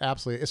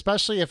 Absolutely.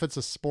 Especially if it's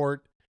a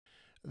sport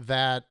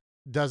that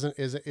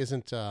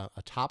isn't a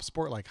top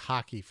sport like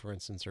hockey, for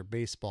instance, or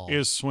baseball.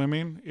 Is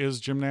swimming, is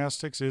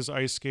gymnastics, is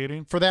ice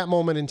skating. For that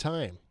moment in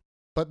time.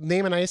 But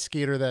name an ice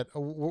skater that...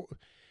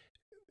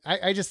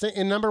 I just think,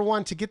 and number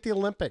one, to get the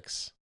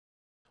Olympics,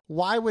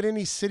 why would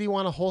any city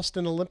want to host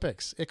an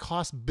Olympics? It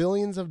costs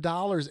billions of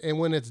dollars, and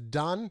when it's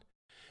done,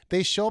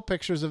 they show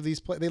pictures of these.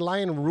 They lie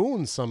in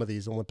ruins, some of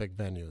these Olympic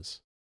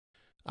venues.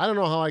 I don't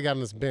know how I got in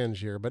this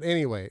binge here, but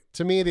anyway,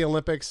 to me, the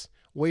Olympics,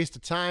 waste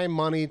of time,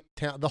 money,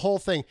 the whole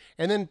thing,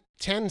 and then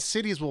 10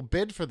 cities will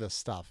bid for this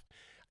stuff.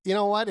 You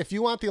know what? If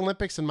you want the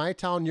Olympics in my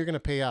town, you're going to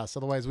pay us.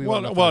 Otherwise, we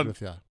won't afford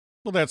with you.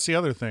 Well, that's the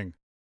other thing.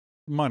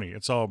 Money.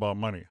 It's all about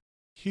money.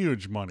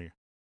 Huge money.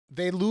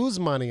 They lose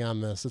money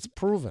on this. It's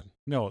proven.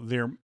 No,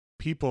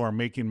 people are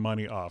making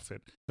money off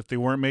it. If they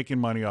weren't making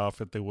money off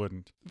it, they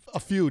wouldn't. A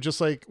few,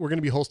 just like we're going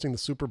to be hosting the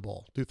Super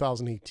Bowl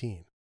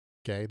 2018.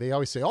 Okay. They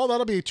always say, oh,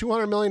 that'll be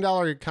 $200 million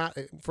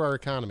for our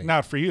economy.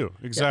 Not for you.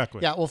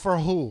 Exactly. Yeah. Well, for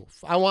who?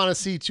 I want to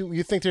see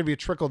you think there'd be a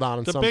trickle down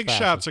in the some big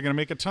fashion. shots are going to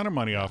make a ton of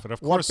money off it. Of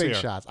course What they big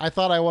are. shots? I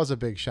thought I was a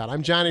big shot.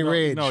 I'm Johnny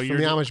Rage from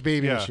the Amish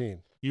Baby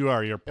Machine. You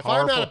are. You're If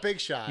powerful. I'm not a big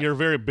shot. You're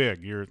very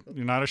big. You're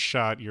not a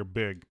shot. You're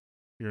big.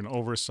 You're an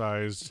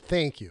oversized.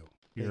 Thank you.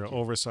 You're an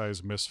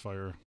oversized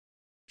misfire.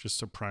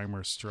 Just a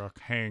primer struck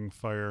hang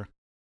fire.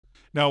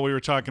 Now, we were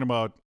talking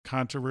about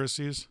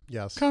controversies.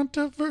 Yes.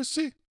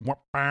 Controversy.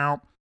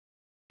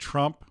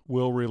 Trump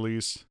will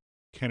release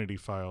Kennedy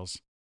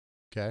files.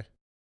 Okay.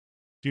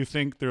 Do you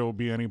think there will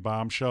be any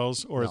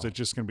bombshells, or is No. it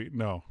just going to be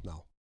no?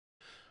 No.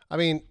 I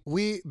mean,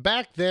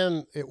 back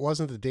then, it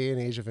wasn't the day and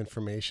age of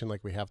information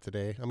like we have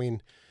today. I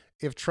mean,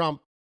 if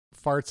Trump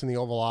farts in the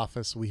Oval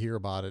Office, we hear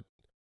about it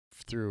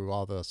through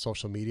all the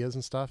social medias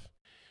and stuff.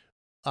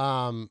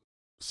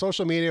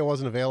 Social media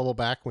wasn't available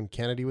back when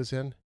Kennedy was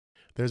in.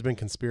 There's been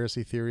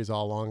conspiracy theories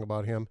all along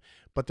about him,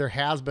 but there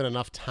has been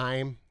enough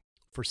time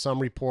for some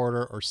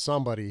reporter or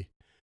somebody.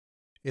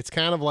 It's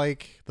kind of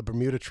like the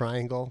Bermuda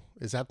Triangle.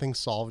 Is that thing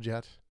solved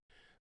yet?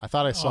 I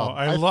thought I saw.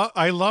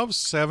 I love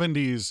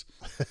 70s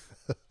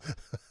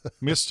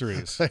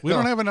mysteries. We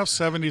don't have enough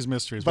 70s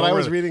mysteries. But I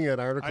was reading an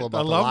article about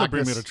I love Loch the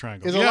Ness. Bermuda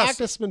Triangle. Is Yes. Loch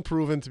Ness been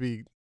proven to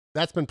be?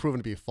 That's been proven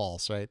to be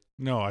false, right?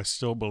 No, I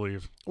still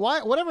believe.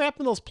 Why? Whatever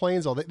happened to those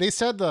planes? Though they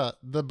said the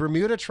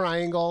Bermuda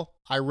Triangle.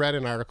 I read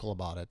an article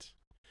about it,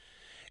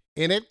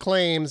 and it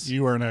claims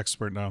You are an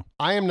expert now.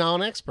 I am now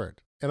an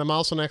expert, and I'm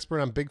also an expert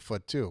on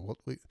Bigfoot too.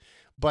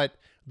 But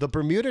the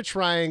Bermuda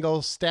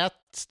Triangle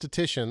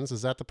statisticians,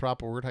 is that the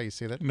proper word? How you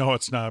say that? No,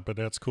 it's not, but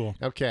that's cool.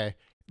 Okay.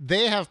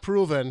 They have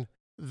proven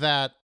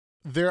that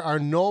there are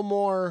no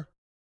more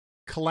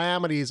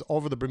calamities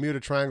over the Bermuda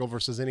Triangle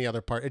versus any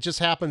other part. It just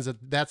happens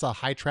that that's a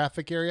high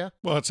traffic area.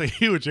 Well, it's a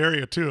huge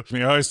area too. I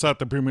mean, I always thought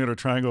the Bermuda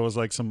Triangle was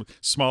like some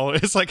small.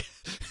 It's like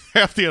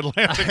half the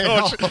Atlantic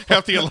Ocean.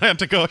 Half the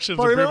Atlantic Ocean.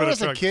 But remember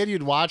as a kid,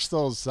 you'd watch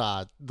those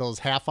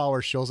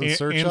half-hour shows in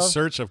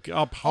search of.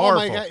 How powerful. Oh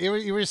my God,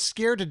 you were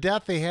scared to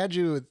death. They had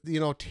you,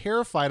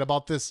 terrified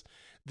about this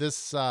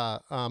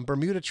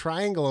Bermuda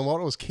Triangle and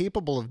what it was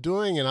capable of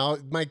doing,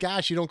 and my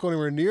gosh, you don't go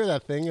anywhere near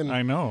that thing. And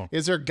I know.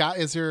 Is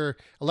there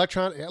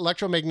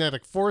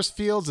electromagnetic force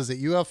fields? Is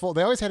it UFO?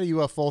 They always had a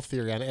UFO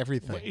theory on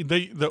everything.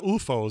 The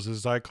UFOs,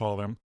 as I call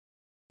them,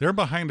 they're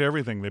behind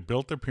everything. They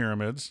built the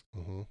pyramids.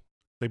 Mm-hmm.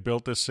 They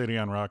built this city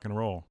on rock and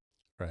roll.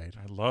 Right.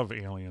 I love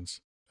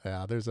aliens.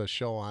 Yeah, there's a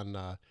show on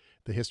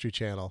the History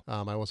Channel.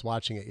 I was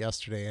watching it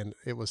yesterday, and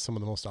it was some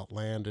of the most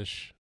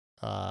outlandish.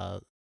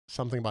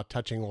 Something about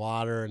touching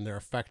water, and they're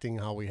affecting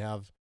how we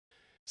have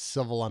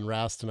civil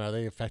unrest, and are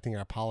they affecting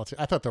our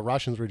politics? I thought the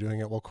Russians were doing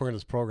it. Well, according to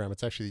this program,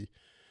 it's actually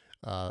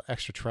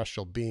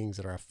extraterrestrial beings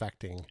that are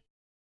affecting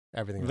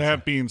everything.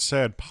 That being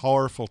said,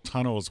 powerful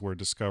tunnels were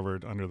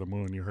discovered under the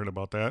moon. You heard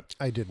about that?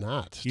 I did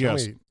not.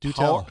 Yes.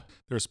 Tell me.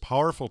 There's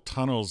powerful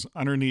tunnels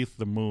underneath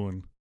the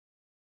moon.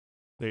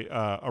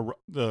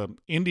 The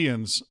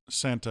Indians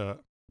sent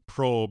a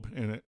probe,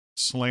 and it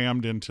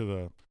slammed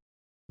into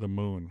the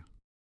moon.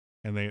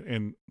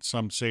 And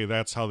some say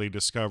that's how they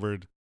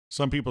discovered.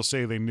 Some people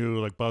say they knew,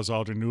 like Buzz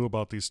Aldrin knew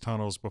about these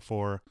tunnels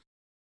before,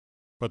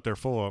 but they're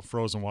full of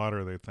frozen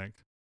water, they think.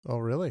 Oh,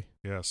 really?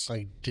 Yes.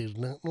 I did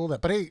not know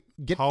that. But hey,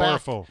 get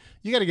powerful. Back.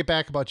 You got to get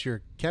back about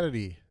your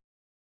Kennedy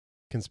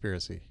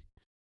conspiracy.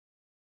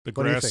 The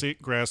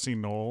grassy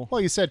knoll.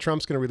 Well, you said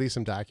Trump's going to release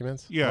some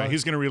documents. Yeah,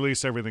 he's going to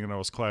release everything that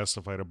was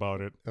classified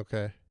about it.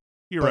 Okay.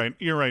 You're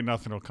right.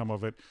 Nothing will come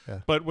of it. Yeah.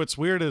 But what's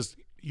weird is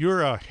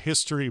you're a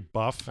history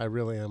buff. I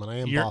really am, and I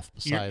am buff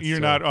besides. You're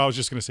not. I was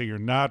just going to say you're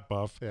not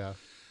buff. Yeah.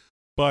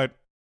 But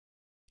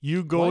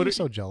you go. Why are you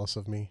so jealous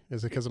of me?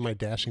 Is it because of my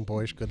dashing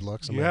boyish good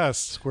looks? And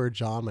yes. My square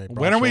jaw, and my broad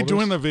When are we shoulders?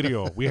 doing the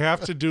video? We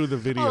have to do the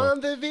video. On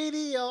the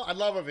video. I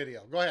love a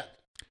video. Go ahead.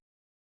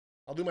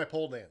 I'll do my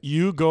pole dance.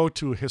 You go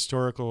to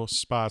historical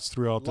spots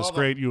throughout this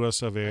great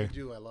U.S. of A. I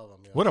do. I love them.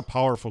 Yes. What a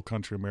powerful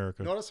country,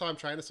 America. Notice how I'm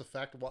trying to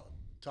affect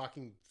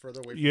talking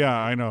further away from Yeah,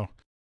 I know.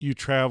 You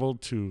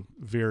traveled to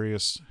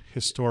various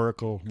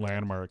historical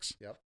landmarks.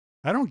 Yep.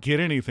 I don't get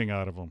anything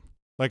out of them.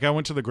 Like I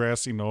went to the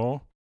grassy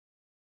knoll.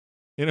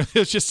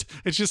 It's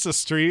just a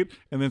street,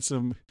 and then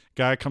some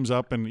guy comes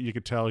up, and you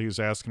could tell he was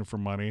asking for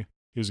money.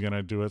 He was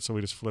gonna do it, so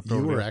we just flipped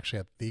over. You were there. actually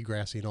at the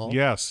grassy knoll.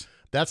 Yes.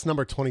 That's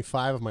number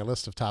 25 of my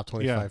list of top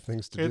 25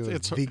 things to do.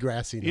 It's the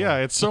grassy knoll. Yeah,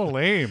 it's so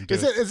lame.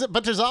 Is it?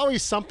 But there's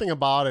always something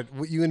about it.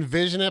 You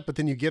envision it, but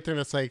then you get there,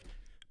 and it's like,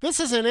 this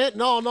isn't it.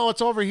 No,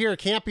 it's over here. It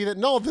can't be that.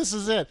 No, this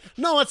is it.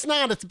 No, it's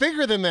not. It's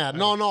bigger than that.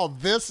 No,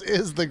 this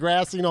is the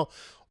grassy knoll.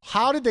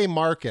 How did they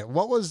mark it?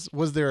 What was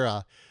there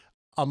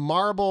a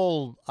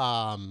marble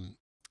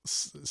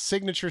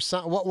signature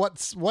sign?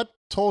 What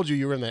told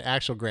you were in the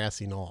actual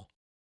grassy knoll?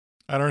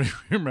 I don't even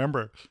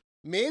remember.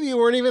 Maybe you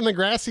weren't even in the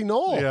grassy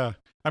knoll. Yeah,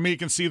 I mean you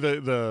can see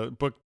the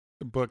book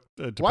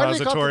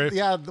depository.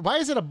 Why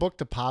is it a book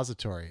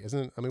depository?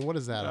 Isn't it? I mean, what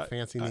is that? A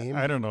fancy name?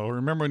 I don't know.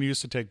 Remember when you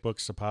used to take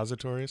books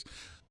depositories?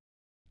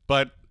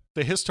 But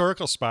the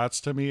historical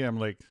spots, to me, I'm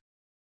like,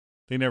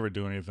 they never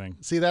do anything.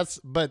 See, that's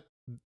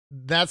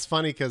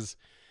funny because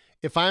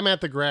if I'm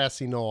at the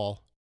grassy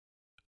knoll,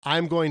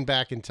 I'm going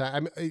back in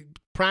time.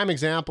 Prime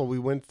example, we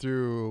went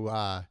through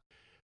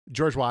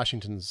George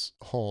Washington's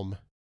home,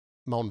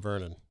 Mount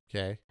Vernon,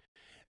 okay?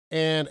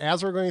 And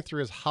as we're going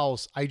through his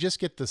house, I just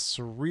get this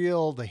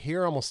surreal, the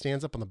hair almost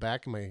stands up on the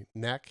back of my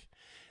neck.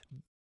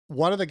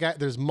 One of the guys,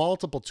 there's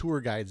multiple tour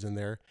guides in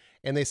there,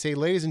 and they say,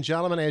 ladies and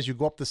gentlemen, as you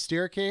go up the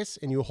staircase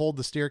and you hold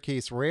the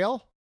staircase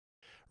rail,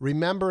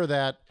 remember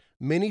that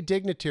many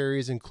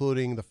dignitaries,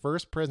 including the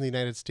first president of the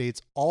United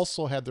States,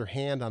 also had their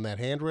hand on that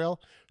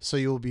handrail. So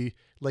you'll be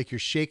like you're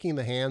shaking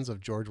the hands of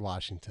George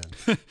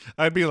Washington.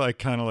 I'd be like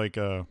kind of like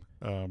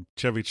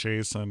Chevy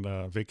Chase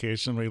on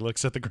vacation when he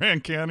looks at the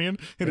Grand Canyon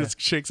and just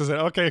shakes his head.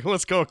 Okay,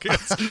 let's go,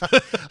 kids.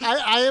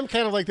 I am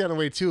kind of like that in a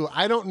way too.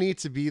 I don't need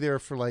to be there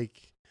for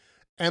like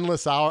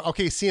endless hour.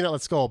 Okay, seeing it,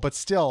 let's go. But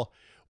still,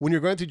 when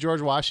you're going through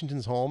George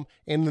Washington's home,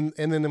 and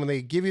then when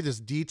they give you this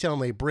detail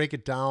and they break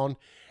it down,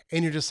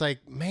 and you're just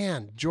like,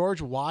 man,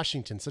 George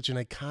Washington, such an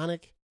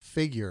iconic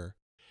figure,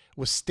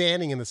 was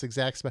standing in this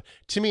exact spot.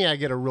 To me, I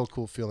get a real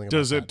cool feeling about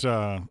Does that.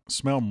 it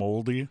smell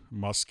moldy,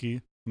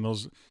 musky in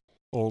those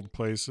old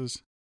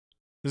places?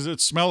 Does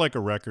it smell like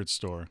a record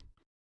store?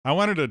 I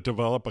wanted to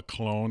develop a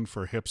clone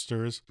for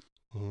hipsters.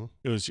 Mm-hmm.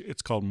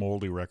 It's called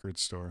Moldy Record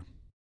Store.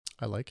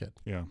 I like it.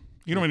 Yeah.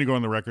 You know when you go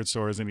in the record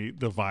stores and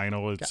eat the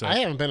vinyl, it's I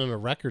haven't been in a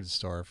record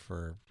store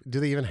do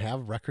they even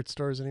have record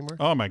stores anymore?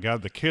 Oh my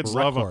God, the kids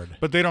love them.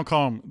 But they don't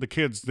call them,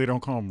 they don't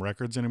call them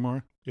records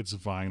anymore. It's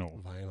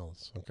vinyl.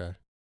 Vinyls, okay.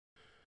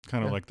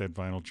 Kind of like that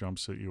vinyl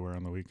jumpsuit you wear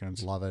on the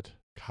weekends. Love it.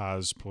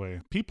 Cosplay.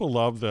 People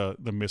love the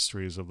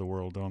mysteries of the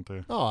world, don't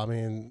they? Oh, I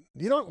mean,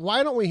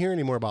 why don't we hear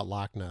any more about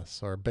Loch Ness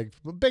or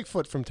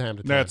Bigfoot from time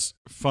to time? That's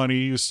funny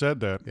you said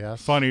that.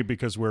 Yes. Funny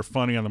because we're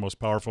funny on the most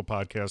powerful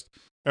podcast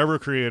ever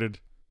created,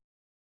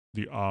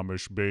 the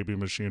Amish Baby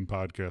Machine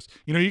podcast.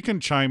 You know, you can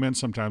chime in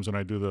sometimes when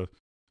I do the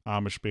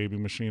Amish Baby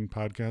Machine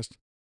podcast.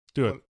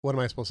 Do it. What am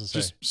I supposed to say?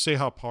 Just say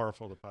how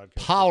powerful the podcast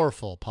is.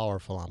 Powerful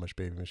Amish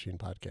Baby Machine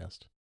podcast.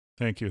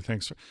 Thank you.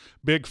 Thanks.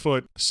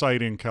 Bigfoot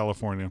sighting,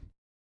 California.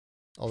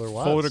 Oh, there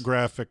was?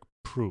 Photographic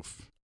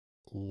proof.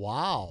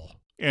 Wow.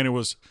 And it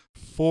was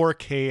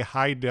 4K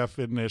high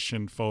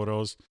definition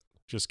photos.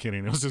 Just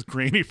kidding. It was this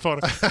grainy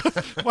photo.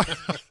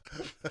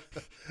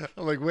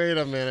 I'm like, wait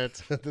a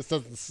minute. This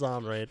doesn't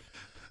sound right.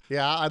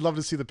 Yeah, I'd love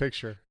to see the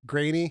picture.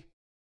 Grainy.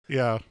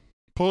 Yeah.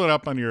 Pull it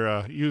up on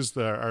your, use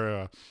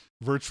our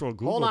virtual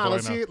Google. Hold on. Boy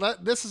Let's now.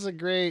 see. This is a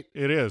great.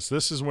 It is.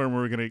 This is where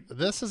we're going to.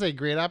 This is a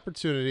great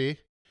opportunity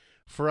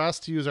for us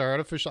to use our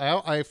artificial.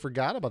 I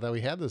forgot about that.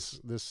 We had this.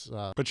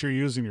 But you're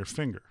using your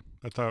finger.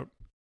 I thought.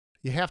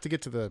 You have to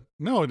get to the.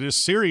 No, it is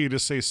Siri. You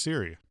just say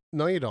Siri.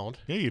 No, you don't.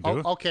 Yeah, you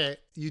do. Oh, okay,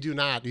 you do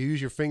not. You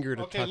use your finger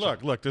to touch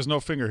it. Look. There's no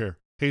finger here.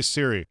 Hey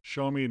Siri,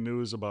 show me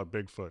news about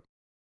Bigfoot.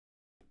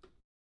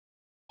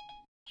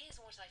 Here's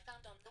what I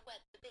found on the web,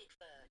 the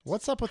Bigfoot.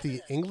 What's up with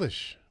the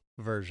English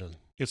version?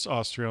 It's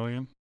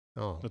Australian.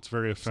 Oh, That's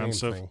very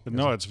offensive. thing,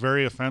 No, isn't it? it's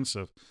very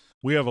offensive.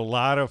 We have a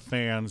lot of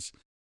fans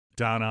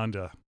down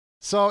under.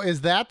 so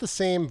is that the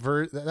same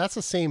That's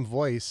the same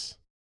voice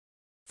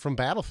from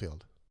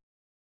Battlefield.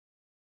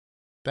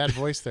 That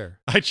voice there.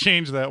 I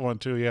changed that one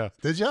too. Yeah,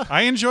 Did you?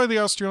 I enjoy the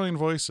Australian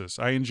voices.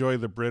 I enjoy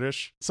the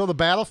British. So the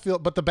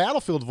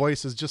Battlefield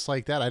voice is just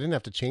like that. I didn't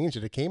have to change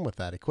it. It came with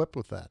that, equipped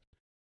with that.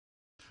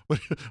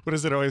 What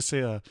does it always say?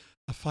 A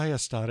fire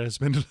starter has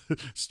been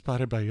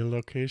spotted by your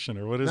location,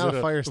 or what is Not it?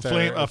 a fire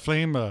starter. A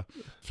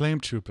flame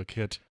trooper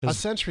kit. A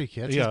sentry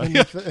kit. Yeah.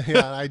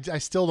 I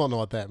still don't know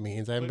what that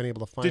means. I haven't been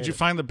able to find it. Did you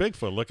find the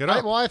Bigfoot? Look it I-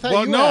 up. well, I thought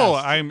well, you no,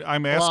 asked.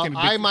 I'm asking.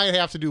 Well, I might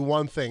have to do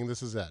one thing.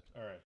 This is it.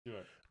 All right, do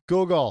it.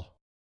 Google.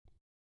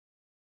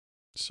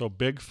 So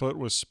Bigfoot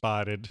was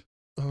spotted.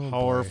 Oh, boy.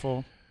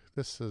 Powerful.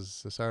 This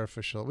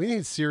artificial. We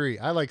need Siri.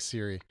 I like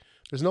Siri.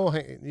 There's no,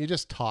 you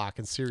just talk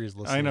and Siri's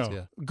listening know. to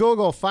you.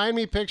 Google, find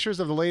me pictures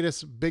of the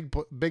latest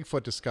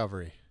Bigfoot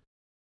discovery.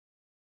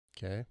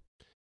 Okay.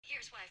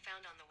 Here's what I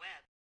found on the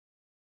web.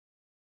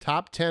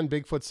 Top 10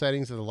 Bigfoot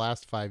sightings of the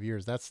last 5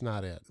 years. That's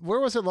not it. Where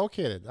was it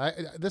located?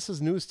 This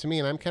is news to me,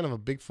 and I'm kind of a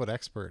Bigfoot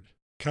expert.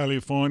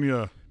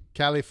 California.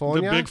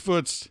 California? The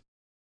Bigfoots.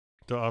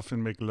 They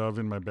often make love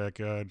in my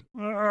backyard.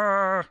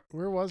 Ah!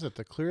 Where was it?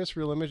 The clearest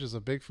real images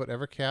of Bigfoot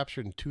ever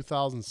captured in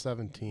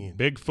 2017.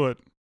 Bigfoot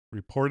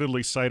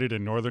reportedly sighted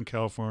in Northern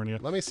California.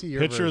 Let me see your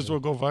Pictures version. will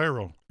go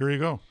viral. Here you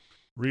go.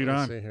 Read Let me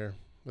on. see here.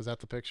 Was that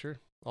the picture?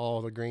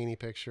 Oh, the grainy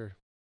picture.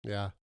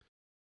 Yeah.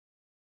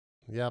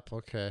 Yep.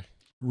 Okay.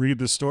 Read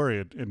the story.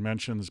 It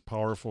mentions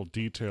powerful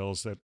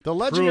details that The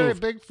legendary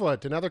prove-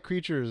 Bigfoot and other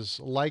creatures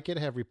like it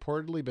have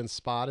reportedly been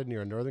spotted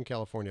near a Northern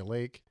California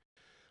lake,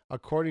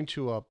 according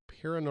to a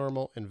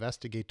paranormal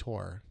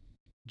investigator,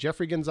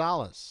 Jeffrey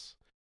Gonzalez,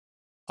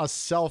 a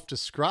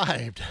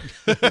self-described.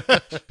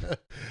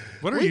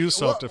 What are you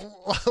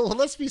Well,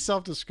 let's be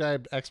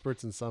self-described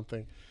experts in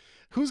something.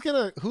 Who's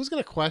gonna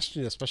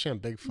question you, especially on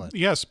Bigfoot?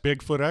 Yes,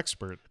 Bigfoot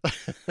expert.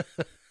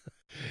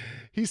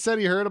 He said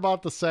he heard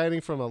about the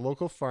sighting from a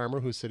local farmer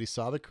who said he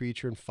saw the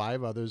creature and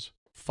five others.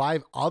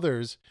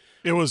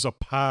 It was a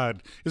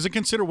pod. Is it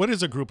considered, what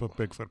is a group of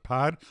Bigfoot?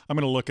 Pod? I'm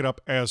going to look it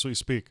up as we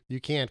speak. You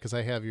can't because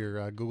I have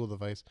your Google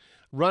device.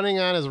 Running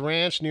on his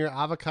ranch near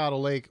Avocado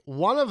Lake.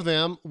 One of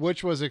them,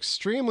 which was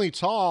extremely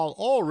tall,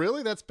 oh,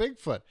 really? That's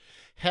Bigfoot,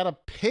 had a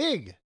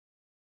pig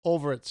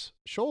over its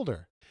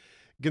shoulder.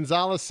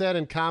 Gonzalez said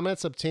in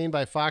comments obtained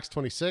by Fox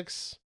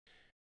 26,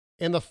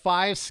 and the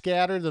five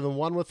scattered, and the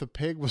one with the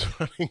pig was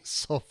running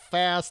so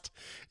fast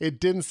it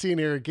didn't see an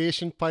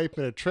irrigation pipe,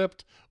 and it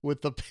tripped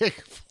with the pig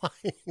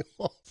flying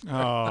over.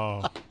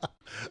 Oh.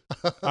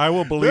 I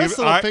will believe This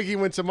little piggy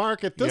went to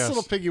market. This Yes.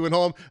 little piggy went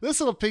home. This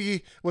little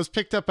piggy was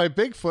picked up by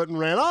Bigfoot and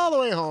ran all the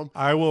way home.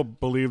 I will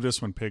believe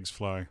this when pigs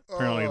fly.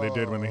 Apparently they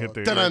did when they hit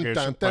the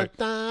irrigation pipe.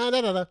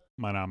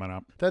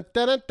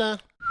 Mana.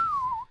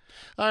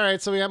 All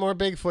right, so we got more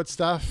Bigfoot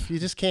stuff. You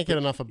just can't get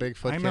enough of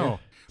Bigfoot. I can know. you?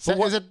 But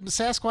what- Is it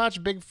Sasquatch,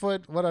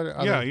 Bigfoot? What are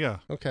other? Yeah.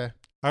 Okay.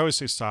 I always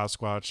say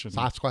Sasquatch. And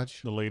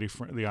Sasquatch.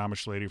 the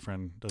Amish lady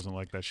friend doesn't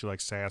like that. She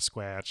likes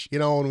Sasquatch. You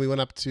know, when we went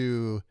up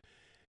to,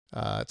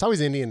 it's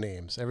always Indian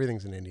names.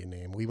 Everything's an Indian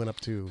name. We went up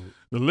to,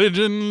 The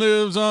legend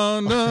lives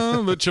on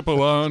down the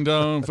Chippewa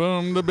down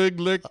from the big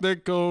lick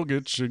that go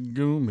get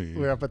Shigumi.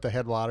 we were up at the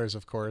headwaters,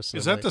 of course.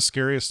 Is and that the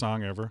scariest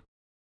song ever?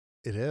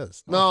 It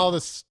is. No,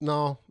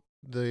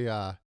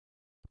 the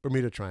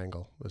Bermuda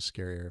Triangle was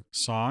scarier.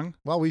 Song?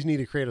 Well, we need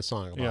to create a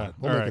song about Yeah. it.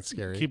 We'll All make right. it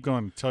scary. Keep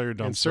going. Tell your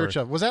dumb In Search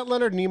story. of. Was that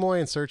Leonard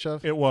Nimoy in Search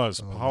of? It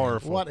was Oh, man.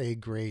 powerful. What a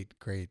great.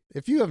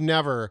 If you have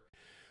never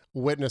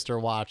witnessed or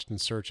watched In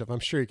Search of,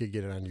 I'm sure you could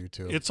get it on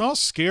YouTube. It's all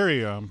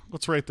scary.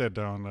 Let's write that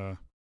down.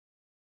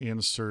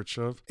 In Search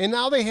of. And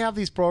now they have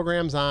these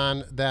programs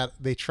on that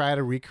they try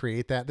to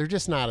recreate that. They're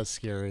just not as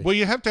scary. Well,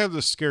 you have to have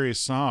the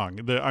scariest song.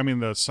 The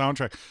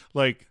soundtrack.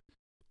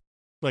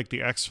 Like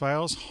the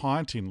X-Files,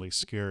 hauntingly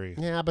scary.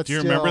 Yeah, but do you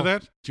still, remember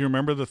that? Do you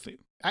remember the thing?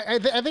 I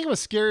think it was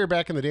scarier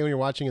back in the day when you're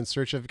watching In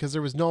Search of because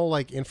there was no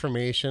like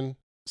information.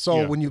 So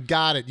Yeah. when you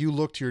got it, you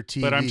looked to your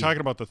TV. But I'm talking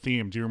about the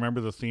theme. Do you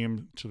remember the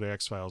theme to the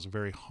X-Files?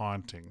 Very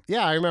haunting.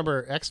 Yeah, I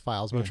remember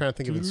X-Files, but I'm Yeah. trying to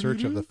think of In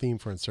Search of, the theme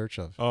for In Search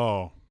of.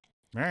 Oh.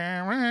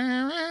 Today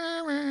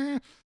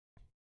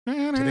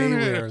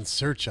we are in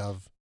search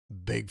of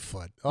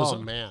Bigfoot. Oh, Was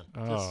it- man.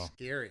 Oh. Just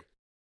scary.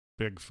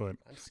 Bigfoot.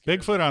 I'm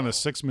scared Bigfoot on now. the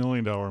 $6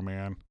 million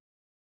man.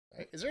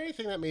 Is there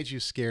anything that made you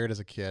scared as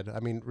a kid? I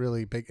mean,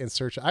 really big in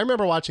search. I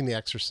remember watching The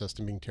Exorcist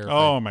and being terrified.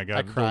 Oh my I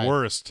God, cried. the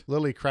worst.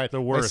 Literally cried. The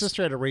My worst.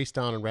 sister had to race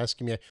down and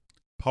rescue me.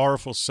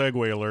 Powerful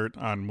segue alert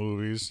on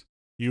movies.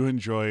 You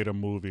enjoyed a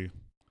movie,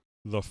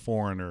 The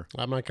Foreigner.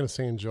 I'm not going to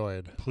say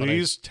enjoyed. but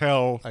Please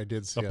tell I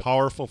did see the it.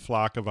 powerful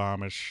flock of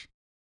Amish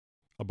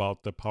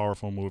about the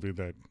powerful movie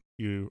that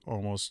you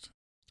almost...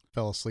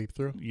 Fell asleep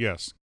through.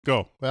 Yes,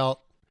 go.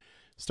 Well,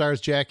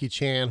 stars Jackie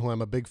Chan, who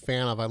I'm a big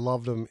fan of. I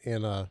loved him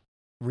in a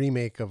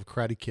remake of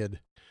Karate Kid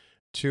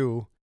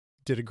 2.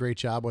 Did a great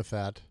job with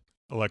that.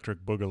 Electric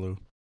Boogaloo.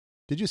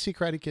 Did you see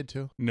Karate Kid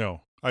 2?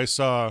 No, I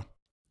saw...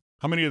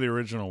 How many of the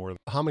original were there?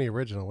 How many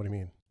original? What do you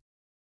mean?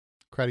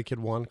 Karate Kid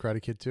 1,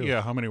 Karate Kid 2?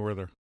 Yeah, how many were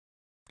there?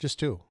 Just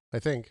 2, I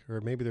think. Or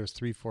maybe there's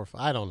 3, 4,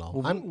 5. I don't know.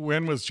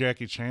 When was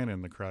Jackie Chan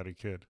in The Karate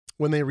Kid?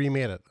 When they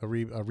remade it, a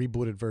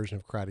rebooted version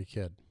of Karate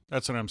Kid.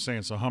 That's what I'm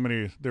saying. So how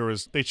many there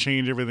was? They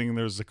changed everything.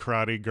 There was the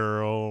Karate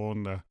Girl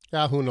and the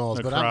Yeah, who knows?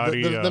 The But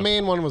karate, the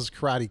main one was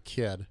Karate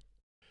Kid.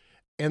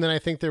 And then I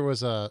think there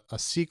was a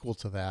sequel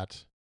to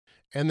that.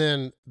 And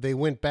then they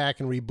went back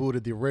and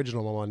rebooted the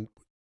original one.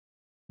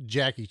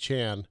 Jackie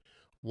Chan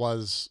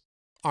was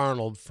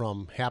Arnold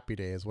from Happy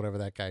Days, whatever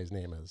that guy's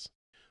name is,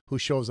 who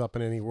shows up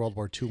in any World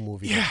War II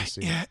movie that you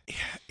see. yeah.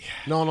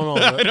 No.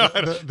 I know.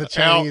 The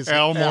Chinese.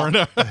 Al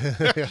Morna.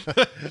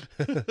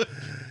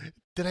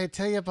 Did I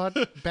tell you about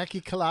Becky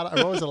Collada?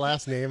 What was the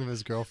last name of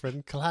his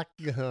girlfriend?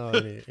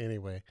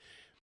 Anyway.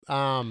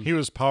 He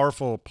was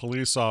powerful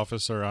police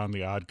officer on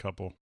The Odd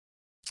Couple.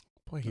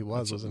 Boy, he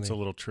was, wasn't It's he? a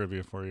little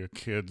trivia for you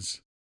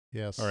kids.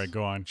 Yes. All right,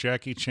 go on.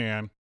 Jackie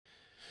Chan.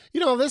 You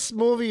know, this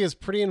movie is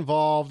pretty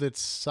involved.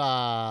 It's when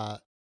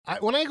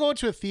I go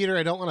to a theater,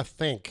 I don't want to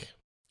think.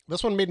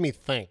 This one made me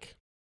think.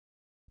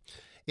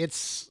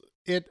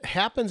 It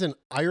happens in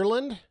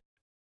Ireland.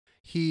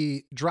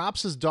 He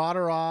drops his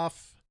daughter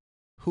off,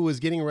 who is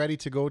getting ready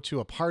to go to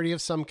a party of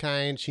some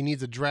kind. She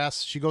needs a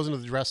dress. She goes into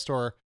the dress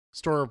store.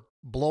 Store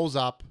blows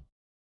up.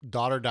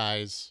 Daughter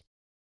dies.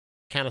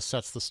 Kind of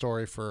sets the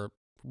story for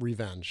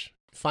revenge.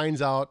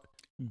 Finds out.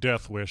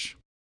 Death Wish.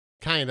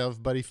 Kind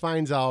of, but he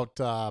finds out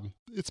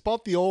it's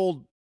about the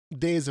old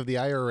days of the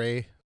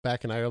IRA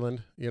back in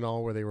Ireland, you know,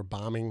 where they were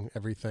bombing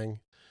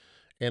everything.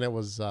 And it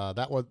was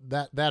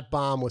that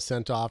bomb was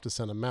sent off to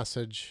send a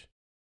message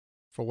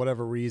for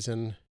whatever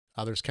reason.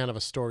 There's kind of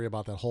a story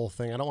about that whole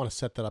thing. I don't want to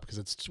set that up because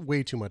it's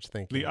way too much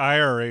thinking. The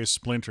IRA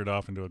splintered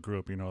off into a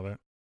group. You know that?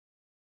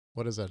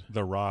 What is it?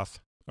 The Roth.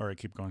 All right,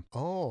 keep going.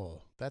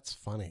 Oh, that's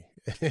funny.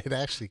 It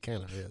actually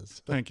kind of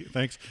is. Thank you.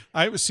 Thanks.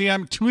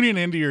 I'm tuning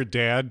into your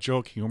dad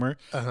joke humor.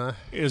 Uh-huh.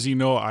 As you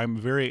know, I'm a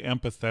very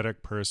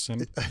empathetic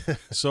person.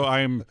 So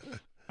I'm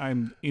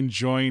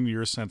enjoying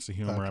your sense of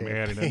humor. I'm Okay,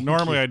 adding it. thank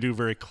Normally you. I do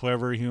very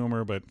clever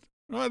humor, but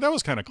that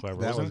was kind of clever,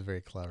 That wasn't was it?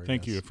 very clever.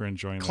 Thank yes. you for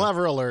enjoying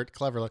Clever alert.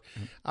 Clever alert.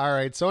 All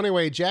right. So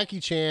anyway, Jackie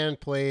Chan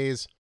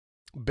plays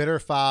bitter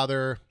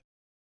father,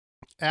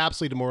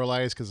 absolutely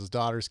demoralized because his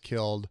daughter's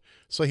killed.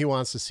 So he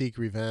wants to seek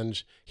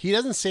revenge. He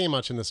doesn't say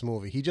much in this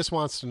movie. He just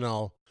wants to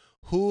know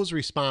who's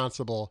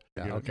responsible.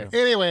 Yeah, Okay. yeah.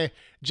 Anyway,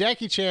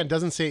 Jackie Chan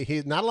doesn't say,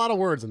 not a lot of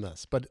words in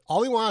this, but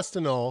all he wants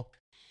to know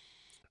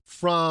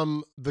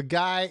from the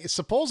guy,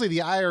 supposedly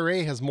the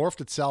IRA has morphed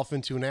itself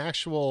into an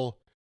actual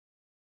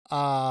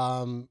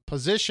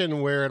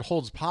position where it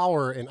holds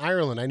power in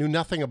Ireland. I knew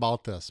nothing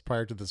about this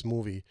prior to this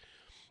movie.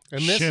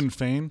 And that. Sinn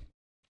Féin.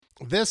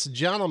 this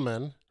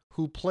gentleman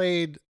who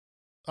played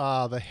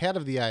the head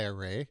of the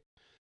IRA,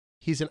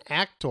 he's an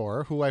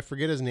actor who I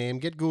forget his name.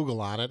 Get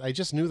Google on it. I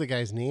just knew the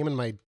guy's name in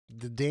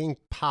the dang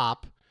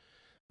pop.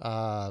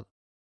 The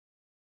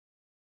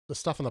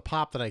stuff in the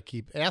pop that I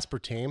keep,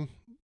 aspartame,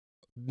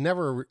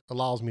 never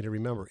allows me to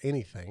remember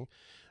anything.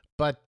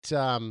 But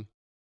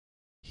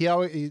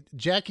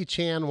Jackie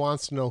Chan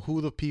wants to know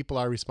who the people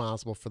are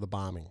responsible for the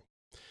bombing.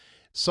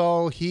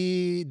 So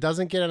he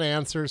doesn't get an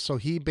answer, so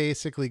he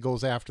basically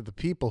goes after the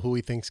people who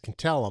he thinks can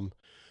tell him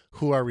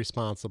who are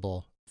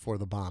responsible for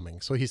the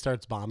bombing. So he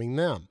starts bombing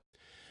them.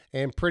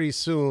 And pretty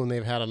soon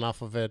they've had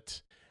enough of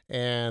it,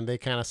 and they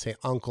kind of say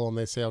uncle, and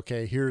they say,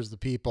 okay, here's the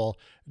people.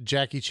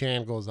 Jackie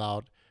Chan goes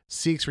out,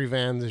 seeks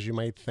revenge, as you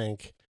might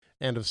think.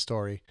 End of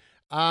story.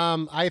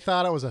 I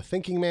thought it was a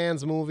thinking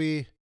man's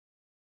movie.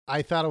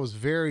 I thought it was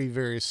very,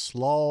 very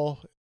slow.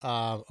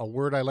 A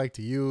word I like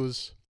to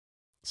use.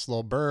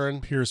 Slow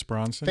burn. Pierce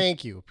Bronson.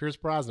 Thank you, Pierce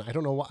Brosnan. I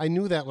don't know why I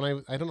knew that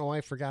I don't know why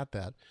I forgot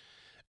that.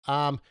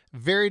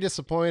 Very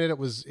disappointed. It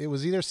was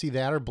either see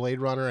that or Blade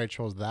Runner. I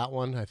chose that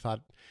one. I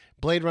thought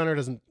Blade Runner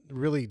doesn't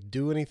really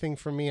do anything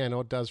for me. I know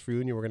it does for you,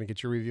 and you were going to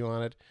get your review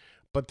on it.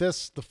 But The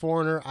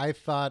Foreigner, I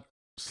thought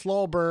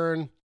slow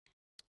burn,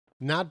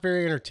 not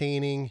very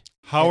entertaining.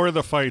 How are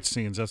the fight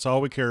scenes? That's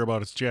all we care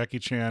about. It's Jackie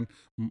Chan,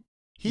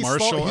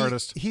 martial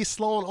artist. He's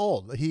slow and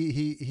old.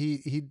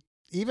 He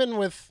even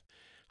with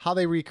how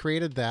they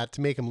recreated that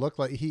to make him look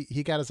like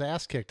he got his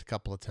ass kicked a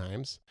couple of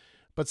times,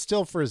 but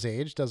still for his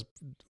age does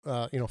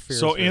fares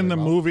So in fairly the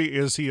well. movie,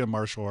 is he a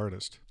martial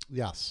artist?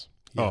 Yes,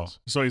 Oh, Yes.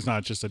 so he's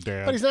not just a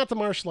dad. But he's not the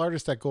martial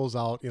artist that goes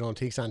out, and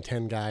takes on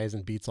 10 guys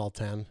and beats all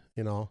 10,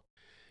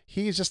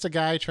 He's just a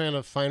guy trying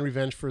to find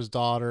revenge for his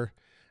daughter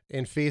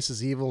and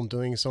faces evil in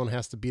doing so and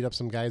has to beat up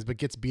some guys, but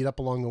gets beat up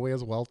along the way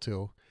as well,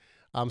 too.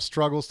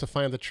 Struggles to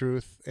find the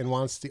truth and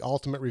wants the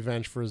ultimate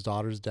revenge for his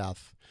daughter's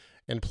death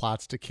and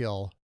plots to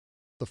kill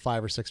the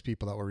 5 or 6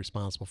 people that were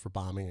responsible for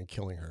bombing and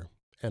killing her.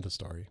 End of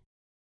story.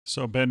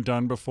 So been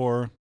done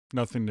before,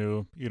 nothing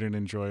new. You didn't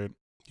enjoy it.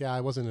 Yeah,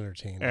 I wasn't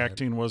entertained. by it.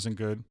 Acting wasn't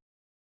good.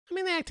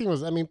 The acting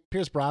was,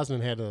 Pierce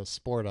Brosnan had to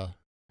sport a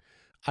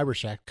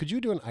Irish accent. Could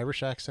you do an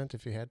Irish accent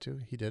if you had to?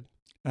 He did.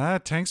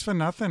 Tanks for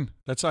nothing.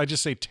 I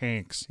just say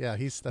tanks. Yeah,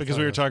 Because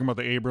we were talking about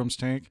the Abrams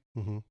tank.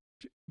 Mm-hmm.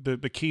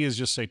 The key is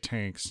just say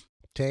tanks.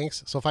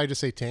 Tanks. So if I just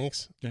say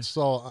tanks, Yeah.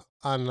 so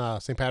on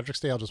St. Patrick's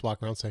Day, I'll just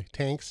walk around and say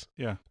tanks.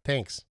 Yeah.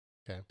 Tanks.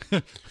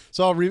 Okay.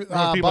 So People,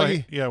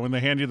 Buggy, when they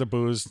hand you the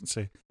booze,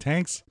 say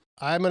tanks.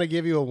 I'm going to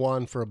give you a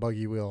 1 for a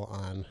Buggy Wheel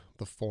on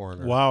The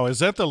Foreigner. Wow, is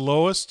that the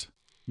lowest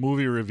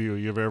movie review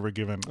you've ever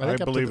given? I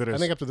believe it is. I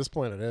think up to this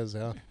point it is,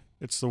 yeah.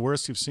 It's the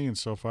worst you've seen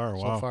so far.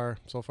 Wow.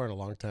 So far in a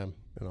long time,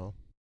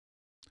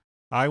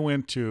 I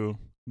went to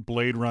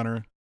Blade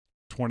Runner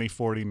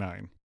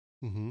 2049,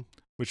 Mm-hmm.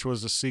 which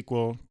was a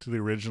sequel to the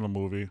original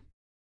movie,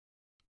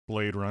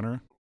 Blade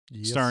Runner,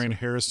 Yes. starring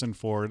Harrison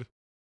Ford.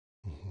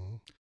 Mm-hmm.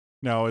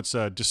 Now, it's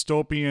a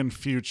dystopian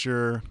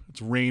future.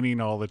 It's raining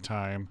all the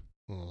time.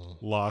 Mm.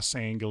 Los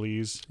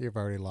Angeles. You've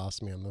already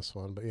lost me on this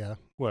one, but yeah.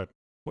 What?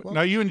 Well-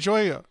 Now, you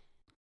enjoy a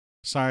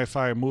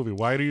sci-fi movie.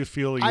 Why do you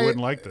feel you wouldn't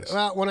like this?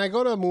 Well, when I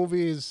go to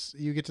movies,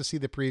 you get to see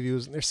the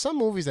previews. And there's some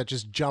movies that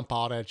just jump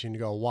out at you and you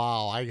go,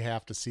 wow, I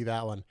have to see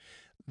that one.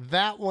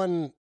 That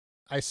one,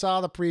 I saw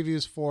the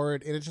previews for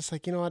it, and it's just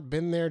like, you know what,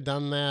 been there,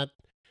 done that.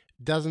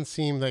 Doesn't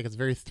seem like it's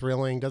very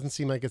thrilling. Doesn't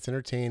seem like it's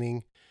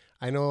entertaining.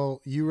 I know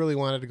you really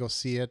wanted to go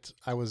see it.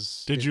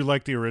 Did you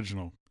like the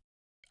original?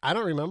 I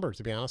don't remember,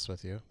 to be honest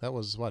with you. That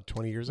was,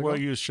 20 years ago? Well,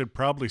 you should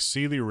probably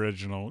see the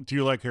original. Do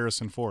you like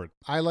Harrison Ford?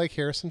 I like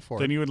Harrison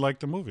Ford. Then you would like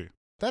the movie.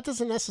 That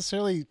doesn't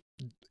necessarily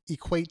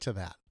equate to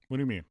that. What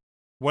do you mean?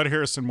 What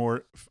Harrison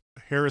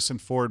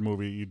Ford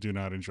movie you do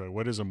not enjoy?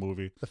 What is a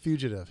movie? The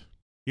Fugitive.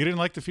 You didn't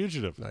like The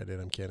Fugitive? No, I did.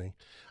 I'm kidding.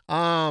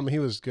 He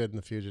was good in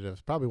The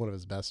Fugitive. Probably one of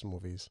his best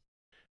movies.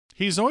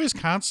 He's always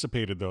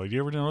constipated, though. Do you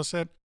ever notice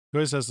that? He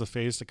always has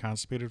the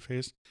constipated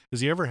face. Is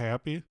he ever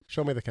happy?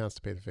 Show me the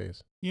constipated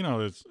face. You know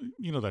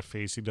that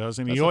face he does,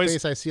 and That's he the always.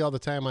 face I see all the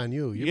time on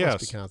you. You Yes.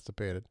 must be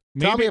constipated.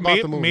 Maybe, Tell me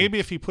about the movie. Maybe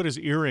if he put his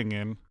earring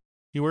in,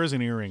 he wears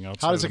an earring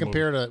outside. How does it of the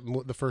compare movie.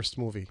 to the first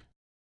movie?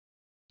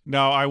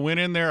 Now, I went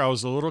in there. I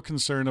was a little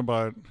concerned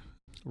about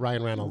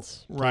Ryan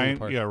Reynolds.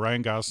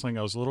 Ryan Gosling.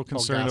 I was a little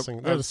concerned.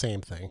 Gosling. They're the same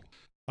thing.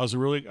 I was a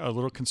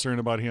little concerned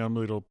about him. A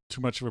little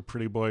too much of a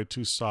pretty boy,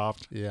 too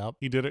soft. Yep.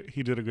 He did it.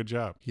 He did a good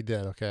job. He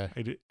did. Okay.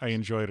 I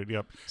enjoyed it.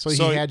 Yep. So he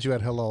had you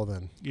at hello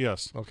then.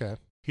 Yes. Okay.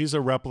 He's a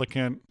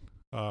replicant,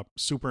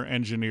 super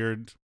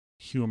engineered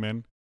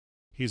human.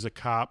 He's a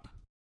cop,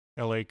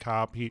 LA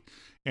cop. He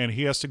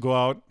has to go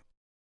out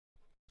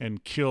and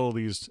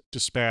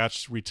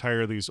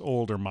retire these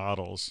older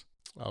models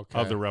Okay.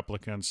 of the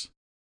replicants.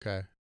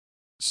 Okay.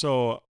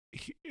 So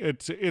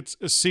it's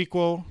a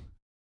sequel.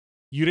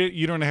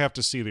 You don't have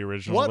to see the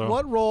original. though.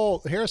 What role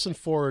Harrison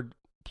Ford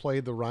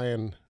played the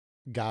Ryan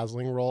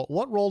Gosling role?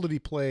 What role did he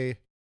play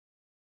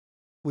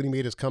when he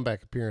made his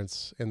comeback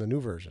appearance in the new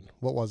version?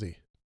 What was he?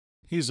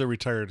 He's a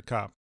retired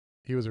cop.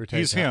 He was a retired.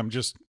 He's cop. him,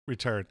 just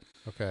retired.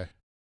 Okay.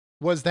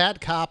 Was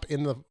that cop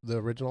in the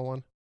original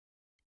one?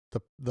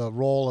 The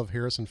role of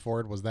Harrison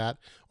Ford was that,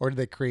 or did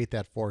they create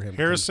that for him?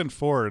 Harrison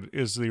Ford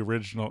is the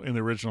original in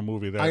the original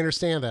movie. I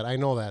understand that. I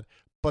know that.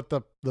 But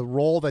the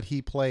role that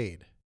he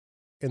played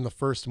in the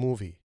first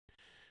movie,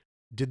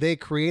 did they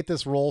create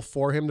this role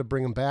for him to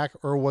bring him back,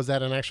 or was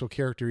that an actual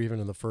character even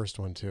in the first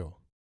one too?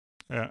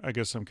 I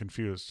guess I'm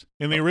confused.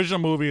 In the original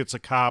movie, it's a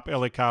cop,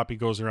 LA cop. He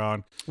goes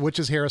around, Which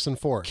is Harrison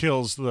Ford.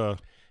 kills the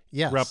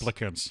Yes.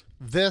 replicants.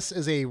 This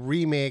is a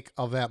remake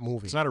of that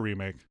movie. It's not a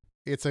remake.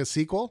 It's a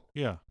sequel?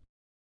 Yeah.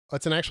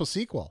 It's an actual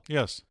sequel.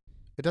 Yes.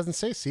 It doesn't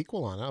say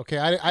sequel on it. Okay.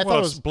 I Well, thought it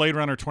it's was Blade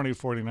Runner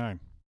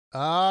 2049.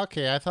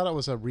 okay. I thought it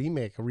was a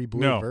remake, a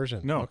rebooted version.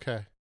 No.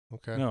 Okay.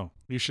 Okay. No,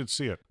 you should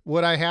see it.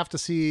 Would I have to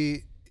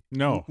see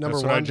No, number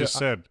that's what I one just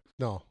said.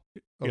 no.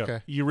 Yeah,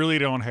 Okay. you really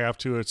don't have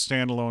to. It's a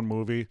standalone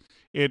movie.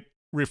 It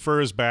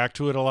refers back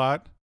to it a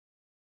lot.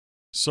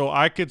 So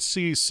I could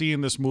see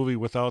seeing this movie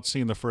without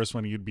seeing the first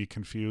one, you'd be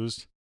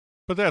confused.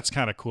 But that's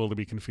kind of cool to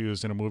be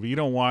confused in a movie. You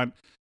don't want,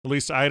 at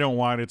least I don't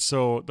want it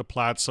so the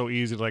plot's so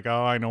easy, like,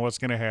 oh, I know what's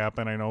going to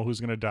happen. I know who's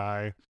going to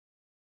die.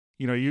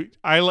 You know,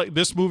 I like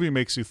this movie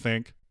makes you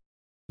think.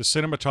 The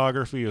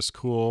cinematography is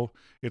cool.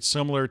 It's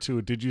similar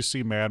to, did you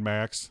see Mad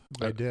Max?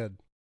 I did.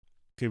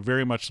 Okay,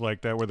 very much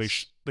like that, where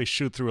they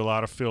shoot through a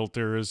lot of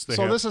filters.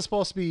 So this is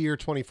supposed to be year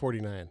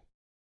 2049.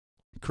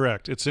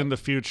 Correct. It's in the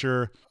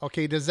future.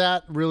 Okay, does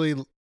that really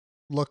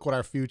look what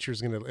our future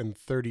is going to in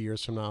 30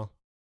 years from now?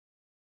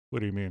 What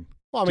do you mean?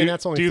 Well, I mean,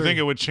 that's only Do you 30 think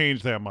it would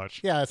change that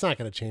much? Yeah, it's not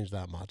going to change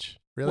that much.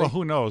 Really? Well,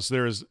 who knows?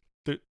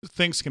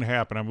 Things can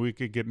happen. I mean, we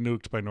could get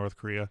nuked by North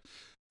Korea.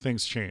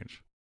 things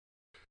change.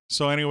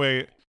 So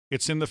anyway,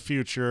 it's in the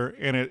future,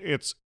 and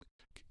it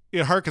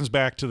harkens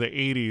back to the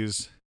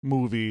 80s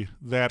movie,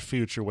 that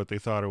future, what they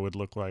thought it would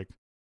look like.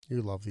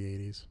 You love the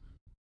 80s.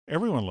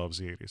 Everyone loves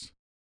the 80s.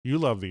 You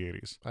love the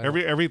 80s. I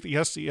don't.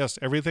 Yes,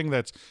 everything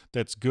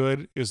that's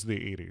good is the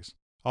 80s.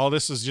 All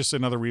this is just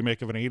another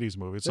remake of an 80s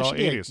movie. It's all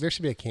 80s. There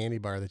should be a candy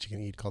bar that you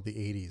can eat called the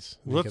 80s.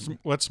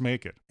 Let's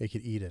make it. They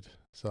could eat it.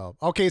 So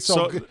okay,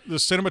 so the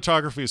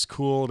cinematography is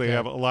cool. They Yeah.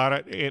 have a lot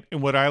of it,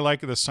 and what I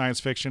like of the science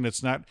fiction,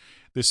 it's not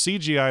the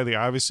CGI. They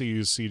obviously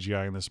use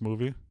CGI in this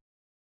movie,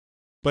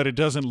 but it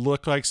doesn't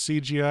look like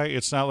CGI.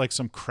 It's not like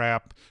some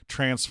crap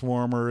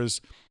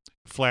Transformers,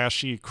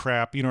 flashy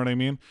crap. You know what I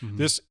mean?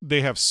 Mhm.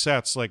 They have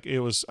sets like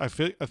it was. I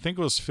think it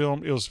was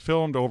filmed. It was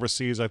filmed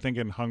overseas. I think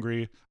in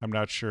Hungary. I'm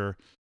not sure.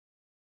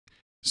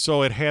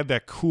 So it had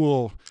that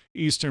cool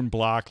Eastern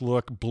Bloc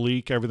look,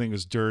 bleak. Everything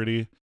is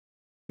dirty.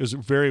 It was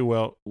very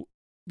well,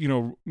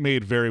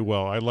 made very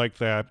well. I like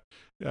that.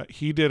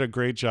 He did a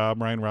great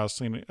job. Ryan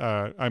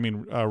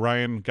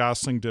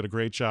Gosling did a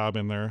great job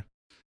in there.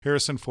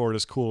 Harrison Ford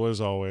is cool as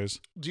always.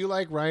 do you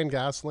like Ryan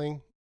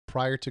Gosling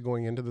prior to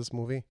going into this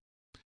movie?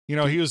 He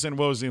was in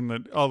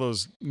all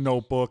those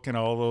Notebook and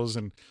all those,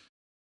 and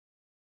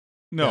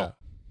no, Yeah.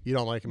 You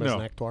don't like him as No.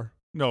 an actor?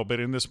 no, but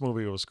in this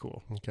movie it was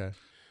cool. Okay.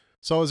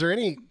 So is there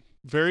any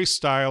Very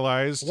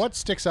stylized. what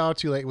sticks out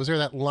to you? Like, was there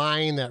that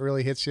line that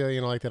really hits you?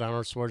 Like that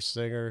Arnold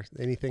Schwarzenegger?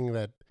 Anything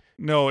that?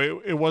 No,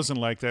 it wasn't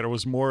like that. It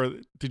was more.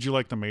 Did you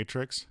like The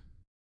Matrix?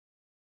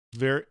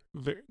 Very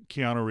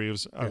Keanu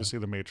Reeves, obviously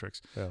The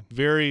Matrix. Yeah.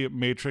 Very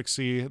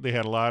Matrixy.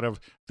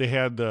 They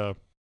had the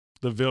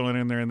villain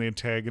in there, and the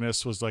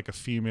antagonist was like a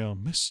female,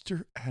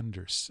 Mr.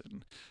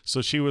 Anderson.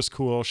 So she was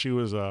cool. She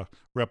was a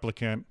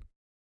replicant.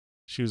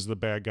 She was the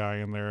bad guy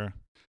in there.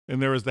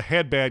 And there was the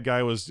head bad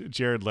guy was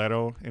Jared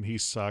Leto, and he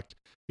sucked.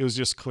 It was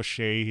just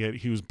cliche.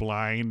 He was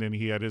blind, and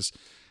he had his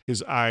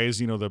eyes,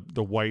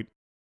 the white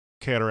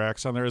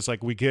cataracts on there. It's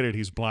like, we get it,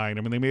 he's blind.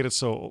 I mean, they made it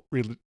so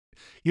really,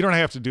 you don't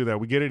have to do that.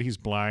 We get it, he's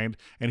blind,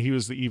 and he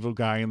was the evil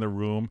guy in the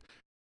room.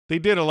 They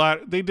did a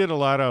lot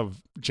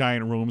of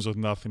giant rooms with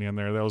nothing in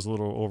there. That was a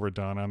little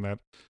overdone on that.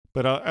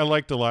 But I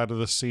liked a lot of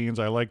the scenes.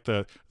 I liked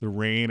the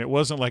rain. It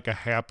wasn't like a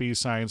happy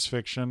science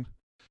fiction.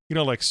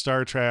 Like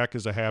Star Trek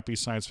is a happy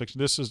science fiction.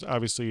 This is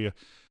obviously a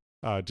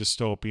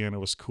dystopian. It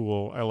was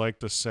cool. I liked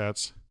the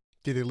sets.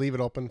 Did they leave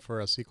it open for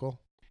a sequel?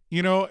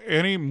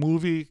 Any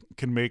movie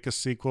can make a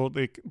sequel.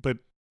 But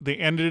they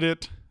ended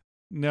it.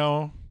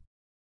 No,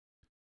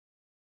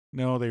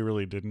 they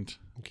really didn't.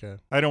 Okay.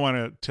 I don't want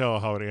to tell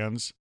how it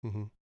ends.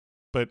 Mm-hmm.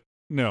 But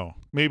no,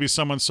 maybe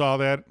someone saw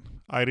that.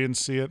 I didn't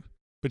see it.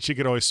 But you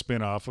could always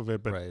spin off of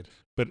it. But Right.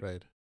 but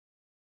Right.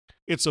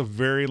 it's a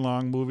very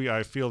long movie.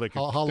 I feel they could.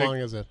 How long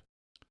is it?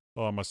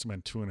 Oh, it must have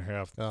been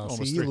 2.5. Oh,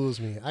 almost see, you 3. lose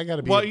me. I got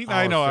to be. Well, an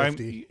I hour know.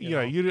 50,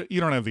 You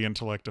don't have the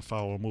intellect to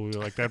follow a movie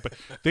like that. But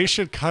they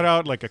should cut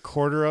out like a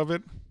quarter of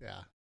it.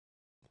 Yeah.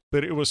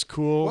 But it was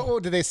cool.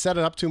 What, did they set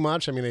it up too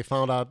much? I mean, they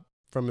found out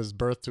from his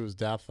birth to his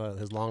death,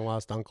 his long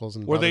lost uncles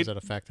and brothers that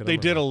affected him. They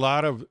did a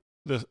lot of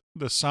the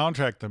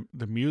soundtrack.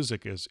 The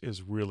music is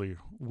really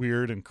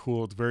weird and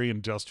cool. It's very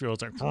industrial.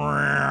 It's like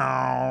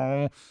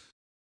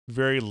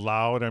very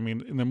loud. I mean,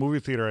 in the movie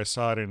theater I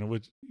saw it,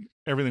 and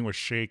everything was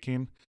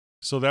shaking.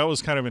 So that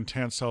was kind of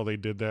intense how they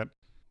did that.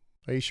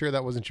 Are you sure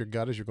that wasn't your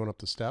gut as you're going up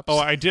the steps? Oh,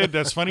 I did.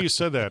 That's funny you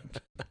said that.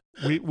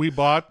 We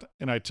bought,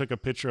 and I took a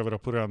picture of it. I'll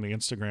put it on the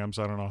Instagrams.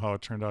 I don't know how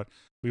it turned out.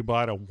 We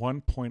bought a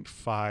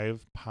 1.5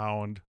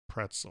 pound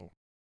pretzel.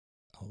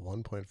 A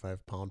 1.5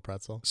 pound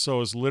pretzel. So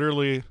it's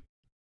literally,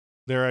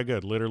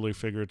 literally,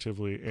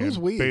 figuratively, and Who's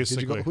we?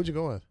 basically. Who'd you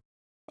go with?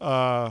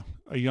 A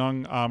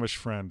young Amish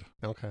friend.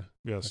 Okay.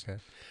 Yes. Okay.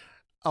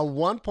 A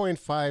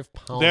 1.5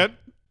 pound.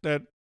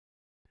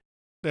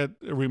 That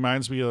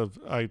reminds me of,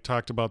 I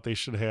talked about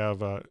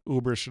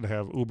Uber should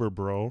have Uber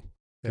Bro.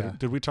 Yeah.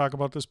 Did we talk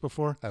about this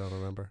before? I don't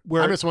remember.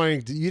 Where- I'm just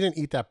wondering, you didn't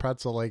eat that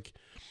pretzel like.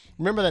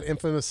 Remember that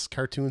infamous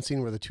cartoon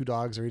scene where the two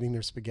dogs are eating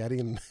their spaghetti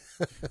and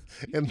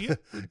Yeah,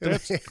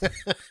 that's-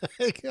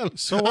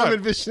 So I'm what?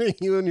 envisioning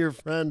you and your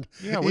friend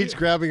each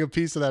grabbing a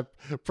piece of that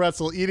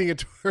pretzel, eating it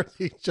towards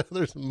each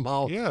other's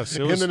mouth, Yes,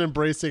 it and was- then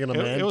embracing in a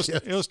man It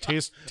was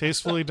kiss.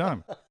 tastefully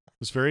done. It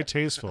was very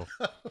tasteful.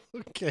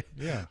 Okay.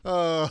 Yeah.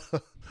 All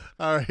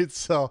right.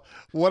 So,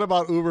 what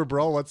about Uber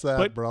Bro? What's that,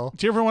 But bro?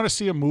 do you ever want to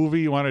see a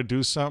movie, you want to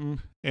do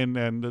something, and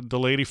then the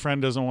lady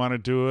friend doesn't want to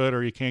do it,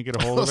 or you can't get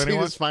a hold of So you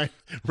anyone? just find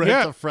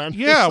rent a friend.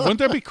 Yeah, wouldn't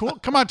that be cool?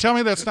 Come on, tell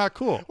me that's not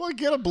cool. Well,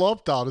 get a blow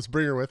up doll. Just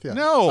bring her with you.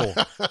 No.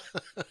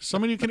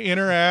 Someone you can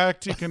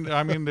interact.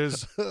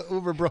 There's,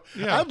 Uber Bro.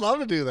 Yeah. I'd love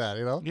to do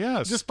that.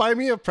 Yes. Just buy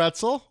me a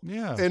pretzel.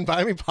 Yeah. And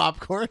buy me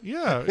popcorn.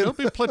 Yeah, it'll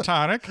be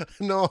platonic.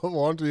 No, it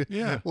won't be.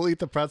 Yeah. We'll eat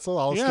the pretzel.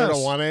 I'll start at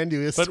Yes. one end.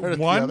 You But start at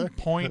the other.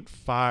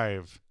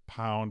 1.5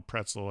 pound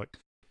pretzel. Like,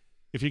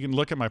 if you can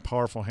look at my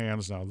powerful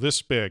hands now,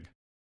 this big.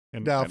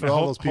 And Now, for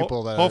all those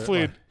people that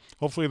are-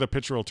 hopefully the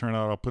picture will turn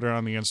out. I'll put it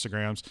on the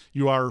Instagrams.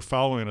 You are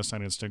following us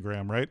on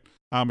Instagram, right?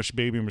 Amish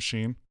Baby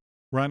Machine.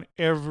 We're on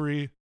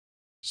every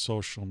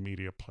social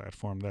media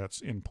platform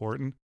that's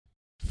important.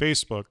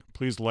 Facebook.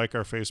 Please like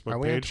our Facebook Are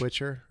we on page.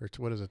 Twitcher? Or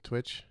what is it,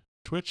 Twitch?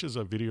 Twitch is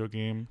a video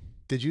game.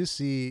 Did you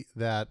see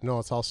that?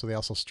 No, they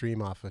also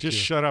stream off of Just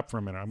too. shut up for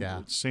a minute.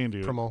 I'm saying to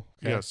you. Promo.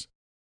 Okay. Yes.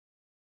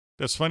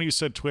 That's funny you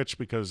said Twitch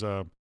because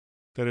that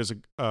is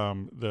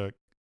the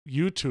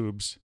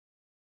YouTubes.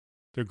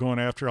 They're going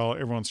after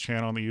everyone's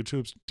channel on the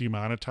YouTube's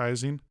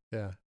demonetizing.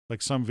 Yeah.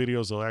 Like some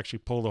videos, they'll actually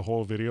pull the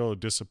whole video, it'll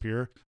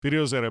disappear.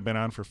 Videos that have been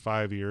on for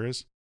 5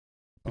 years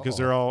because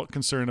they're all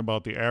concerned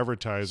about the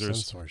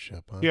advertisers.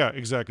 Censorship, huh? Yeah,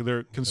 exactly.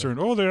 They're concerned,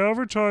 the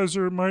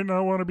advertiser might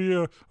not want to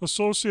be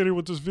associated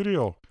with this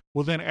video.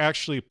 Well, then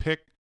actually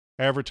pick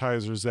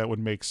advertisers that would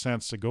make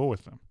sense to go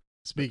with them.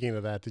 Speaking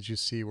of that, did you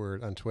see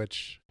where on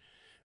Twitch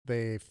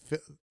they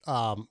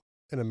an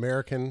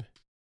American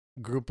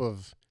group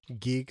of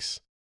geeks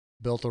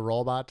built a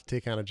robot to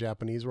take on a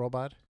Japanese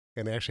robot,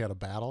 and they actually had a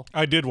battle?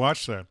 I did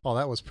watch that. Oh,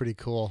 that was pretty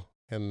cool.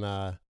 And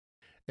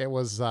it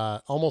was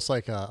almost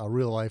like a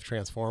real life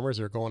Transformers.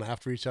 They're going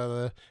after each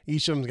other.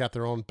 Each of them's got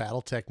their own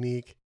battle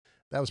technique.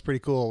 That was pretty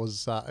cool.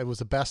 It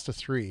was a best of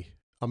 3,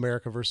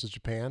 America versus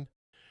Japan.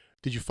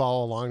 Did you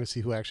follow along to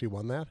see who actually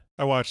won that?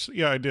 I watched.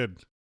 Yeah, I did.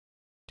 Do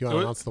you want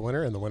to announce the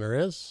winner? And the winner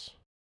is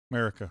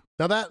America.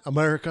 Now that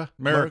America.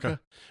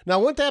 Now,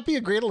 wouldn't that be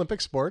a great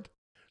Olympic sport?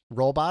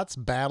 Robots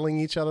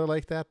battling each other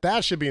like that.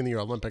 That should be in the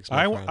Olympics.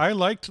 I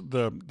liked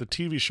the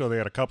TV show. They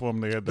had a couple of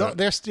them. They had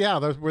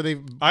where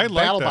they I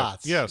battle that.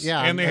 bots. Yes,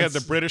 yeah, and they had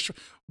the British.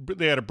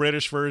 They had a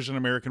British version,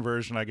 American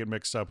version. I get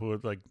mixed up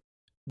with like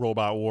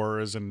Robot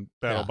Wars and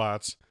Battle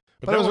Bots.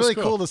 But it was really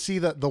cool to see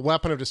the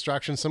weapon of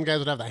destruction. Some guys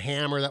would have the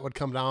hammer that would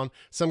come down.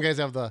 Some guys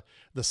have the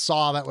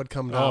saw that would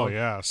come down. Oh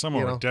yeah, some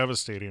of them were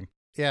devastating.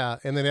 Yeah,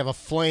 and then they have a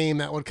flame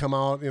that would come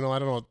out. I don't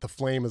know what the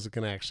flame is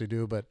going to actually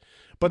do, but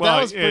that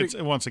was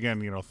pretty. Once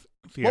again,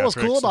 what was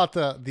cool about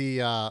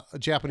the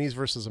Japanese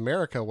versus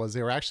America was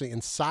they were actually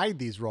inside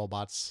these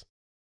robots,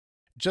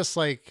 just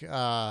like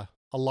a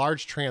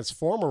large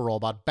transformer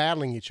robot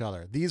battling each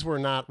other. These were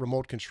not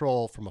remote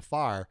control from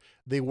afar.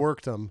 They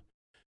worked them.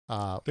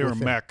 They were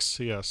mechs,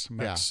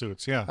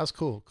 suits. Yeah, that's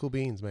cool. Cool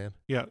beans, man.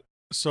 Yeah.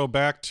 So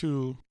back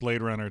to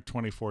Blade Runner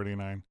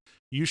 2049.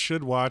 You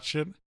should watch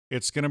it.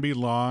 It's going to be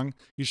long.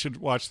 You should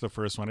watch the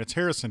first one. It's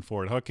Harrison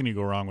Ford. How can you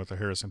go wrong with a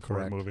Harrison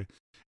Ford movie?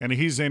 And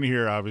he's in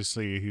here.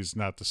 Obviously, he's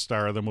not the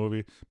star of the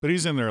movie, but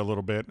he's in there a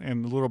little bit.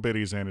 And the little bit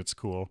he's in, it's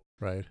cool.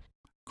 Right.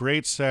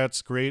 Great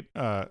sets, great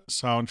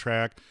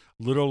soundtrack.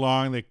 Little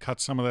long. They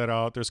cut some of that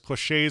out. There's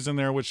cliches in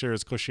there, which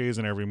there's cliches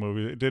in every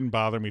movie. It didn't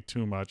bother me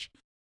too much.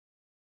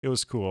 It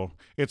was cool.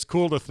 It's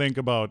cool to think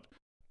about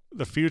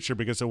the future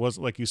because it was,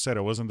 like you said,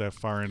 it wasn't that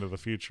far into the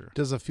future.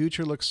 Does the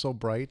future look so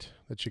bright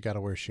that you got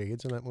to wear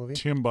shades in that movie?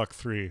 Timbuk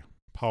 3,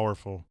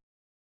 powerful.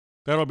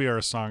 That'll be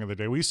our song of the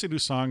day. We used to do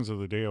songs of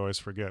the day. I always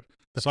forget.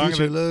 The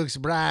future looks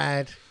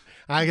bright.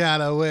 I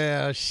gotta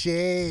wear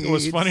shades. It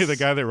was funny. The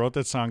guy that wrote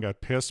that song got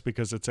pissed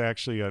because it's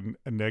actually a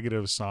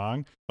negative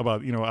song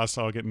about us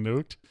all getting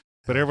nuked.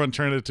 But everyone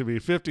turned it to be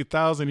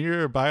 50,000 a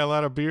year, buy a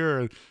lot of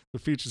beer. The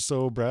future's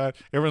so bright.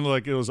 Everyone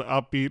it was an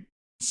upbeat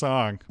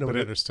song.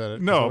 Nobody understood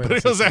it. No, but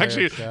it was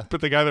actually. But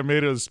the guy that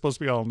made it was supposed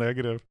to be all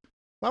negative.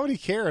 Why would he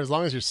care? As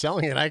long as you're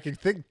selling it, I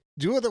can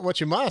do with it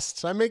what you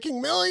must. I'm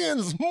making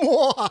millions.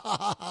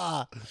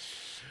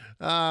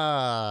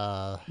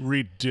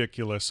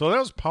 Ridiculous. So that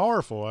was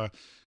powerful.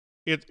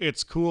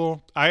 It's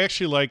cool. I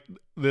actually like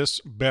this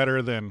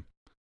better than.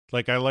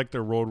 Like, I like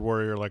the Road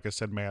Warrior, like I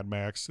said, Mad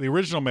Max. The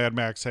original Mad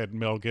Max had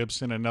Mel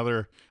Gibson,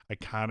 another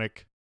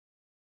iconic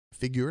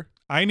figure.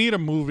 I need a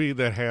movie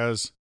that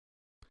has,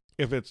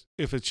 if it's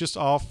just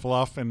all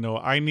fluff and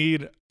I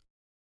need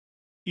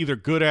either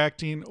good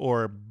acting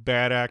or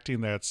bad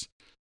acting that's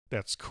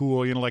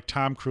cool. Like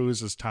Tom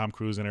Cruise is Tom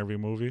Cruise in every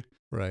movie.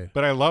 Right.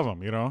 But I love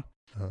him,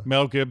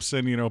 Mel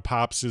Gibson,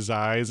 pops his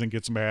eyes and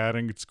gets mad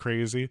and gets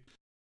crazy.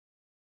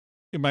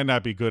 It might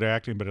not be good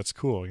acting, but it's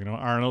cool.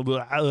 Arnold,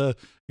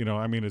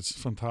 it's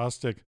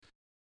fantastic.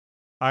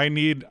 I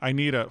need a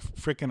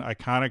freaking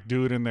iconic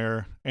dude in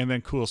there, and then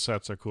cool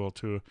sets are cool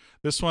too.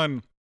 This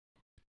one,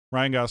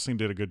 Ryan Gosling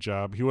did a good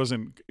job. It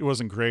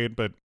wasn't great,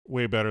 but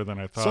way better than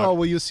I thought. So,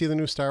 will you see the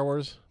new Star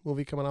Wars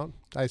movie coming out?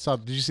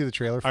 Did you see the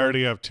trailer for I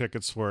already have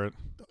tickets for it.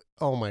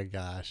 Oh my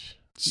gosh.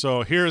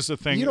 So here's the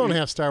thing. You don't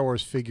have Star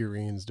Wars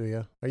figurines, do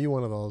you? Are you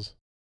one of those?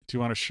 Do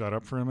you want to shut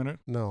up for a minute?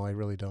 No, I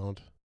really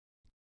don't.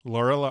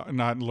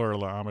 Not Laura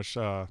Amish.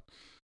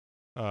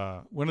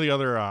 One of the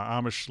other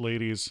Amish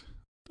ladies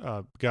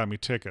got me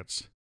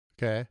tickets.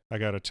 Okay. I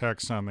got a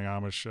text on the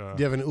Amish.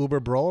 Do you have an Uber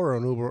bro or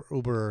an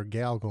Uber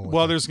gal going?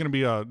 Well, there's gonna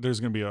be a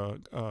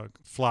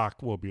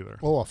flock will be there.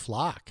 Oh, a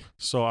flock.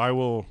 So I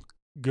will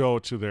go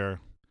to there.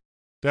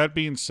 That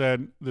being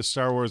said, the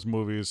Star Wars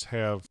movies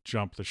have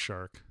jumped the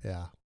shark.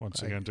 Yeah.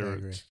 Once again, I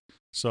agree.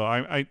 So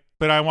I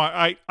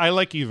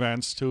like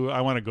events too.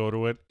 I want to go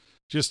to it.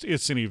 Just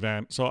it's an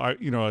event, so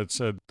it's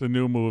the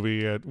new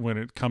movie when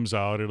it comes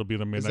out. It'll be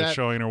the midnight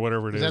showing or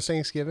whatever it is. Is that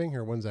Thanksgiving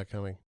or when's that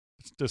coming?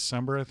 It's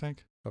December, I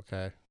think.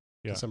 Okay.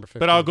 Yeah. December 15th.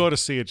 But I'll go to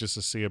see it just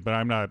to see it. But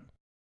I'm not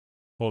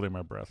holding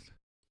my breath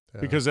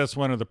because that's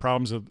one of the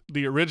problems of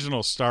the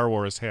original Star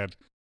Wars had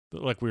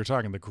like we were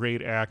talking, the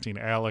great acting,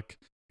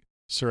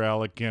 Sir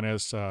Alec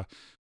Guinness,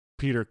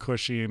 Peter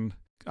Cushing,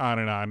 on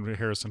and on,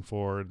 Harrison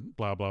Ford,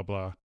 blah, blah,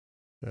 blah.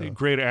 Yeah.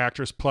 Great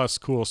actors plus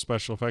cool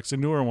special effects. The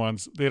newer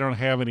ones, they don't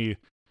have any.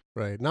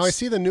 Right. Now I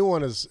see the new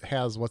one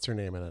has what's her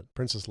name in it?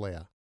 Princess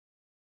Leia.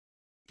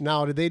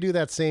 Now, did they do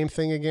that same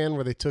thing again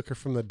where they took her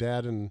from the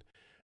dead and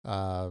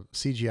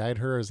CGI'd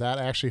her? Is that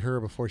actually her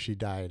before she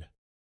died?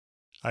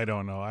 I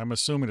don't know. I'm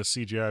assuming it's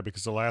CGI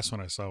because the last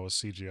one I saw was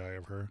CGI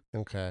of her.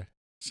 Okay.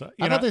 So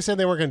I thought they said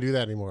they weren't going to do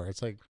that anymore.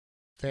 It's like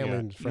family yeah,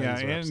 and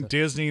friends. Yeah, are and upset.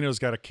 Disney has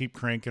got to keep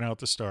cranking out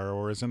the Star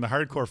Wars. And the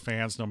hardcore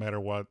fans, no matter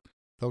what,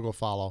 They'll go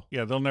follow.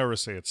 yeah, they'll never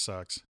say it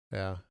sucks.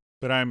 Yeah.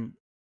 But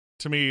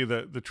to me,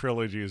 the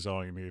trilogy is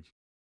all you need.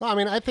 Well, I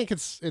mean, I think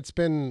it's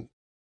been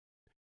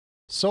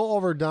so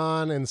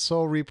overdone and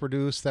so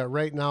reproduced that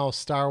right now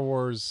Star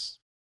Wars,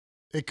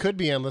 it could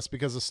be endless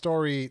because the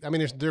story, I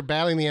mean, they're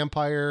battling the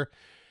Empire.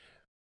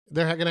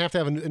 They're going to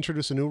have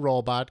introduce a new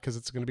robot because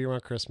it's going to be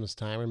around Christmas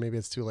time, or maybe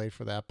it's too late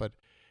for that. But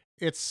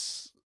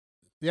it's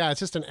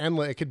just an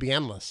endless. It could be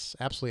endless,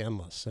 absolutely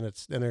endless, and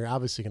they're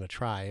obviously going to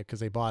try it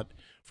because they bought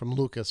from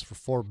Lucas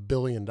for $4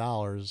 billion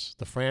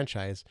the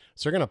franchise,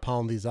 so they're going to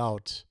pound these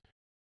out.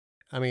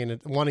 I mean,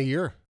 one a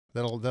year.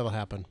 That'll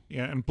happen.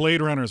 Yeah, and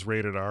Blade Runner's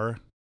rated R,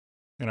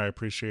 and I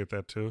appreciate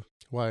that too.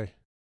 Why?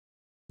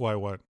 Why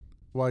what?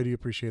 Why do you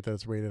appreciate that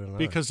it's rated an R?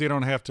 Because they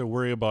don't have to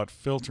worry about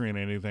filtering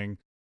anything,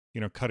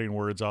 cutting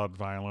words out,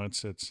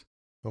 violence. It's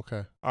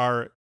okay.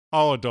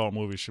 All adult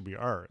movies should be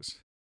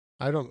R's.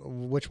 I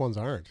don't. Which ones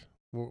aren't?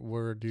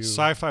 Where do you?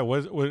 Sci-fi.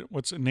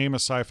 What's name a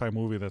sci-fi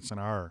movie that's an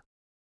R?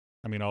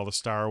 I mean, all the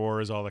Star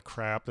Wars, all the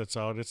crap that's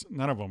out.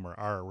 None of them are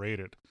R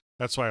rated.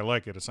 That's why I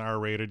like it. It's R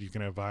rated. You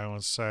can have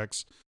violence,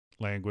 sex,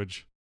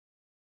 language.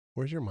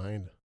 Where's your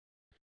mind?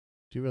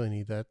 Do you really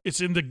need that?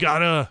 It's in the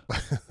gutter.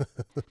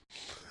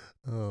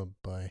 Oh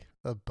boy.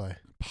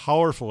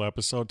 Powerful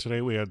episode today.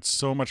 We had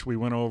so much. We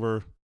went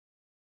over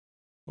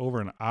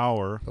an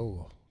hour.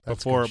 Oh,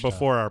 that's good stuff.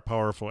 before our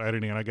powerful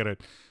editing. And I got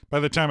it. By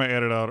the time I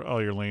edit out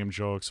all your lame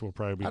jokes, we'll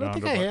probably be down to I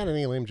don't think I had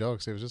any lame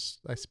jokes. It was just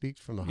I speak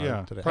from the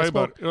heart today.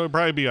 It'll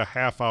probably be a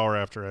half hour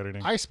after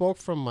editing. I spoke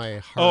from my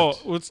heart.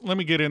 Oh, let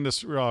me get in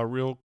this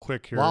real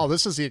quick here. Wow,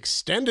 this is the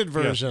extended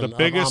version of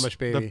Amish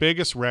Baby. The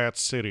biggest rat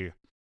city.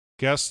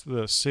 Guess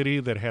the city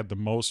that had the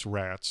most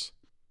rats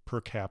per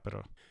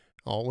capita.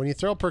 Oh, when you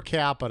throw per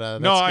capita.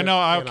 No, I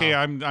know. Okay,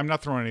 I'm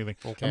not throwing anything.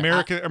 Okay.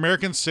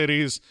 American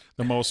cities,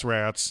 the most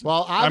rats.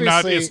 Well,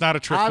 obviously, it's not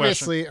a trick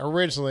obviously,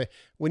 originally,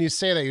 when you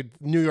say that,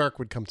 New York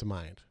would come to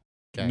mind.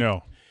 Okay?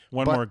 No.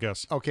 One more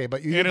guess. Okay,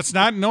 but and it's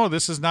not. No,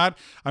 this is not.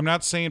 I'm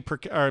not saying.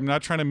 I'm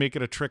not trying to make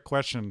it a trick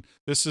question.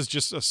 This is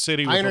just a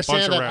city with a bunch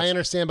of rats. I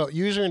understand, but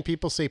usually when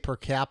people say per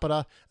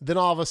capita, then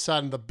all of a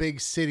sudden the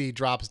big city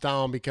drops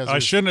down because I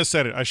shouldn't have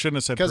said it. I shouldn't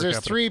have said because per there's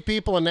capita. 3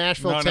 people in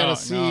Nashville,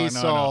 Tennessee.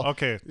 No.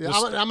 Okay,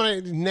 I'm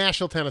gonna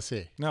Nashville,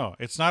 Tennessee. No,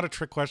 it's not a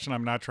trick question.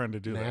 I'm not trying to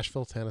do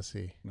Nashville,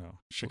 Tennessee. No,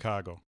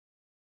 Chicago.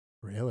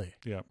 Really?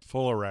 Yeah,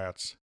 full of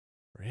rats.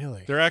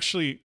 Really? They're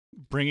actually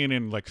bringing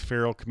in like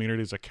feral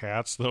communities of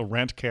cats. They'll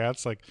rent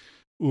cats like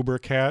Uber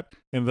cat,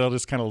 and they'll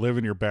just kind of live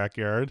in your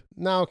backyard.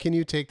 Now, can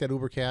you take that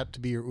Uber cat to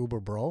be your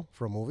Uber bro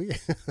for a movie?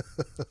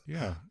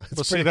 Yeah.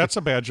 Well, see, that's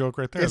a bad joke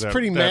right there. It's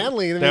pretty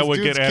manly. That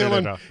would get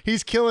edited out.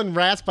 He's killing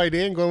rats by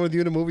day and going with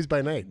you to movies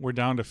by night. We're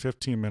down to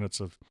 15 minutes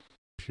of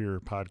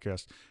pure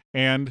podcast.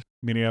 And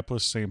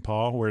Minneapolis, St.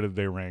 Paul, where did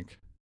they rank?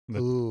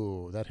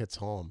 Ooh, that hits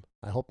home.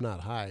 I hope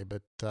not high,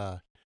 but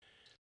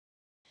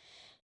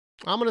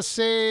I'm going to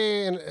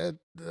say,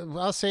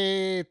 I'll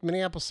say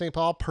Minneapolis, St.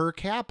 Paul per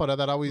capita.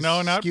 That always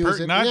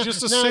skews it. Not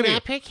just a city.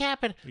 Not per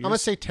capita. I'm going to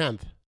say 10th.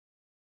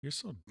 You're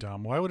so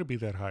dumb. Why would it be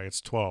that high? It's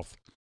 12th.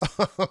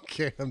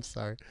 Okay, I'm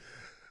sorry.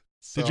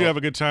 Did you have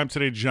a good time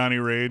today, Johnny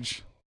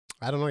Rage?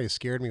 I don't know. You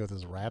scared me with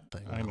this rat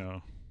thing. I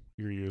know.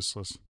 You're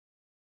useless.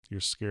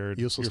 You're scared.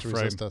 Useless You're to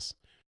resist us.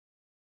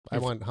 I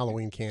want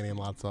Halloween candy and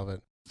lots of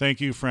it. Thank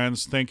you,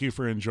 friends. Thank you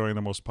for enjoying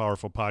the most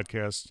powerful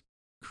podcast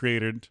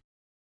created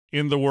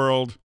in the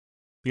world,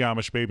 the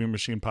Amish Baby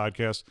Machine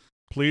Podcast.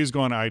 Please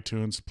go on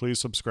iTunes. Please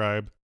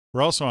subscribe.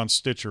 We're also on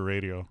Stitcher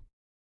Radio.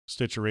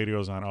 Stitcher Radio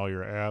is on all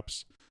your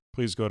apps.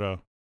 Please go to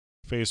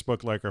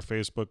Facebook, like our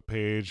Facebook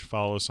page.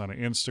 Follow us on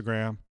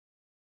Instagram.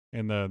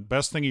 And the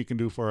best thing you can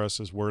do for us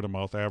is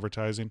word-of-mouth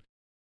advertising.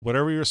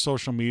 Whatever your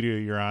social media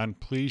you're on,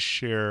 please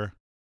share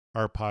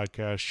our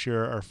podcast,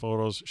 share our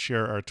photos,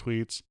 share our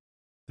tweets.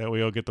 That way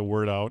you'll get the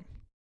word out.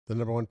 The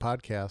 #1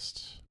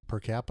 podcast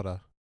per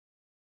capita.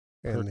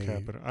 Per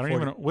capita. I don't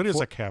even know. What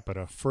is a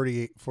capita?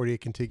 48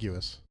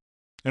 contiguous.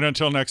 And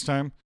until next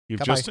time, you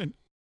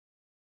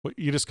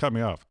just cut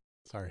me off.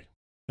 Sorry.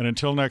 And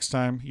until next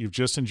time, you've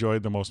just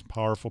enjoyed the most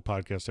powerful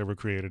podcast ever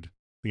created,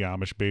 the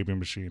Amish Baby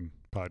Machine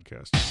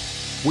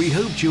Podcast. We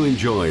hoped you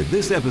enjoyed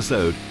this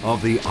episode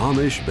of the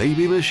Amish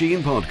Baby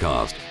Machine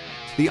Podcast.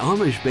 The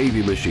Amish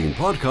Baby Machine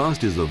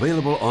Podcast is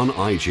available on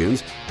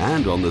iTunes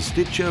and on the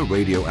Stitcher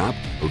Radio app,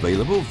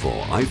 available for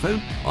iPhone,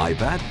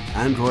 iPad,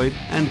 Android,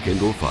 and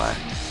Kindle Fire.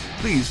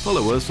 Please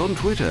follow us on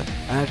Twitter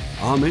at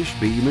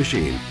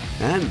AmishBMachine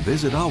and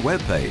visit our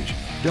webpage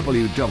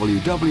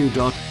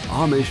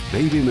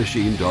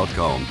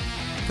www.amishbabymachine.com.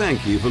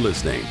 Thank you for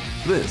listening.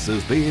 This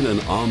has been an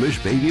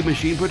Amish Baby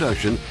Machine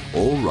production,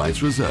 all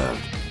rights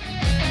reserved.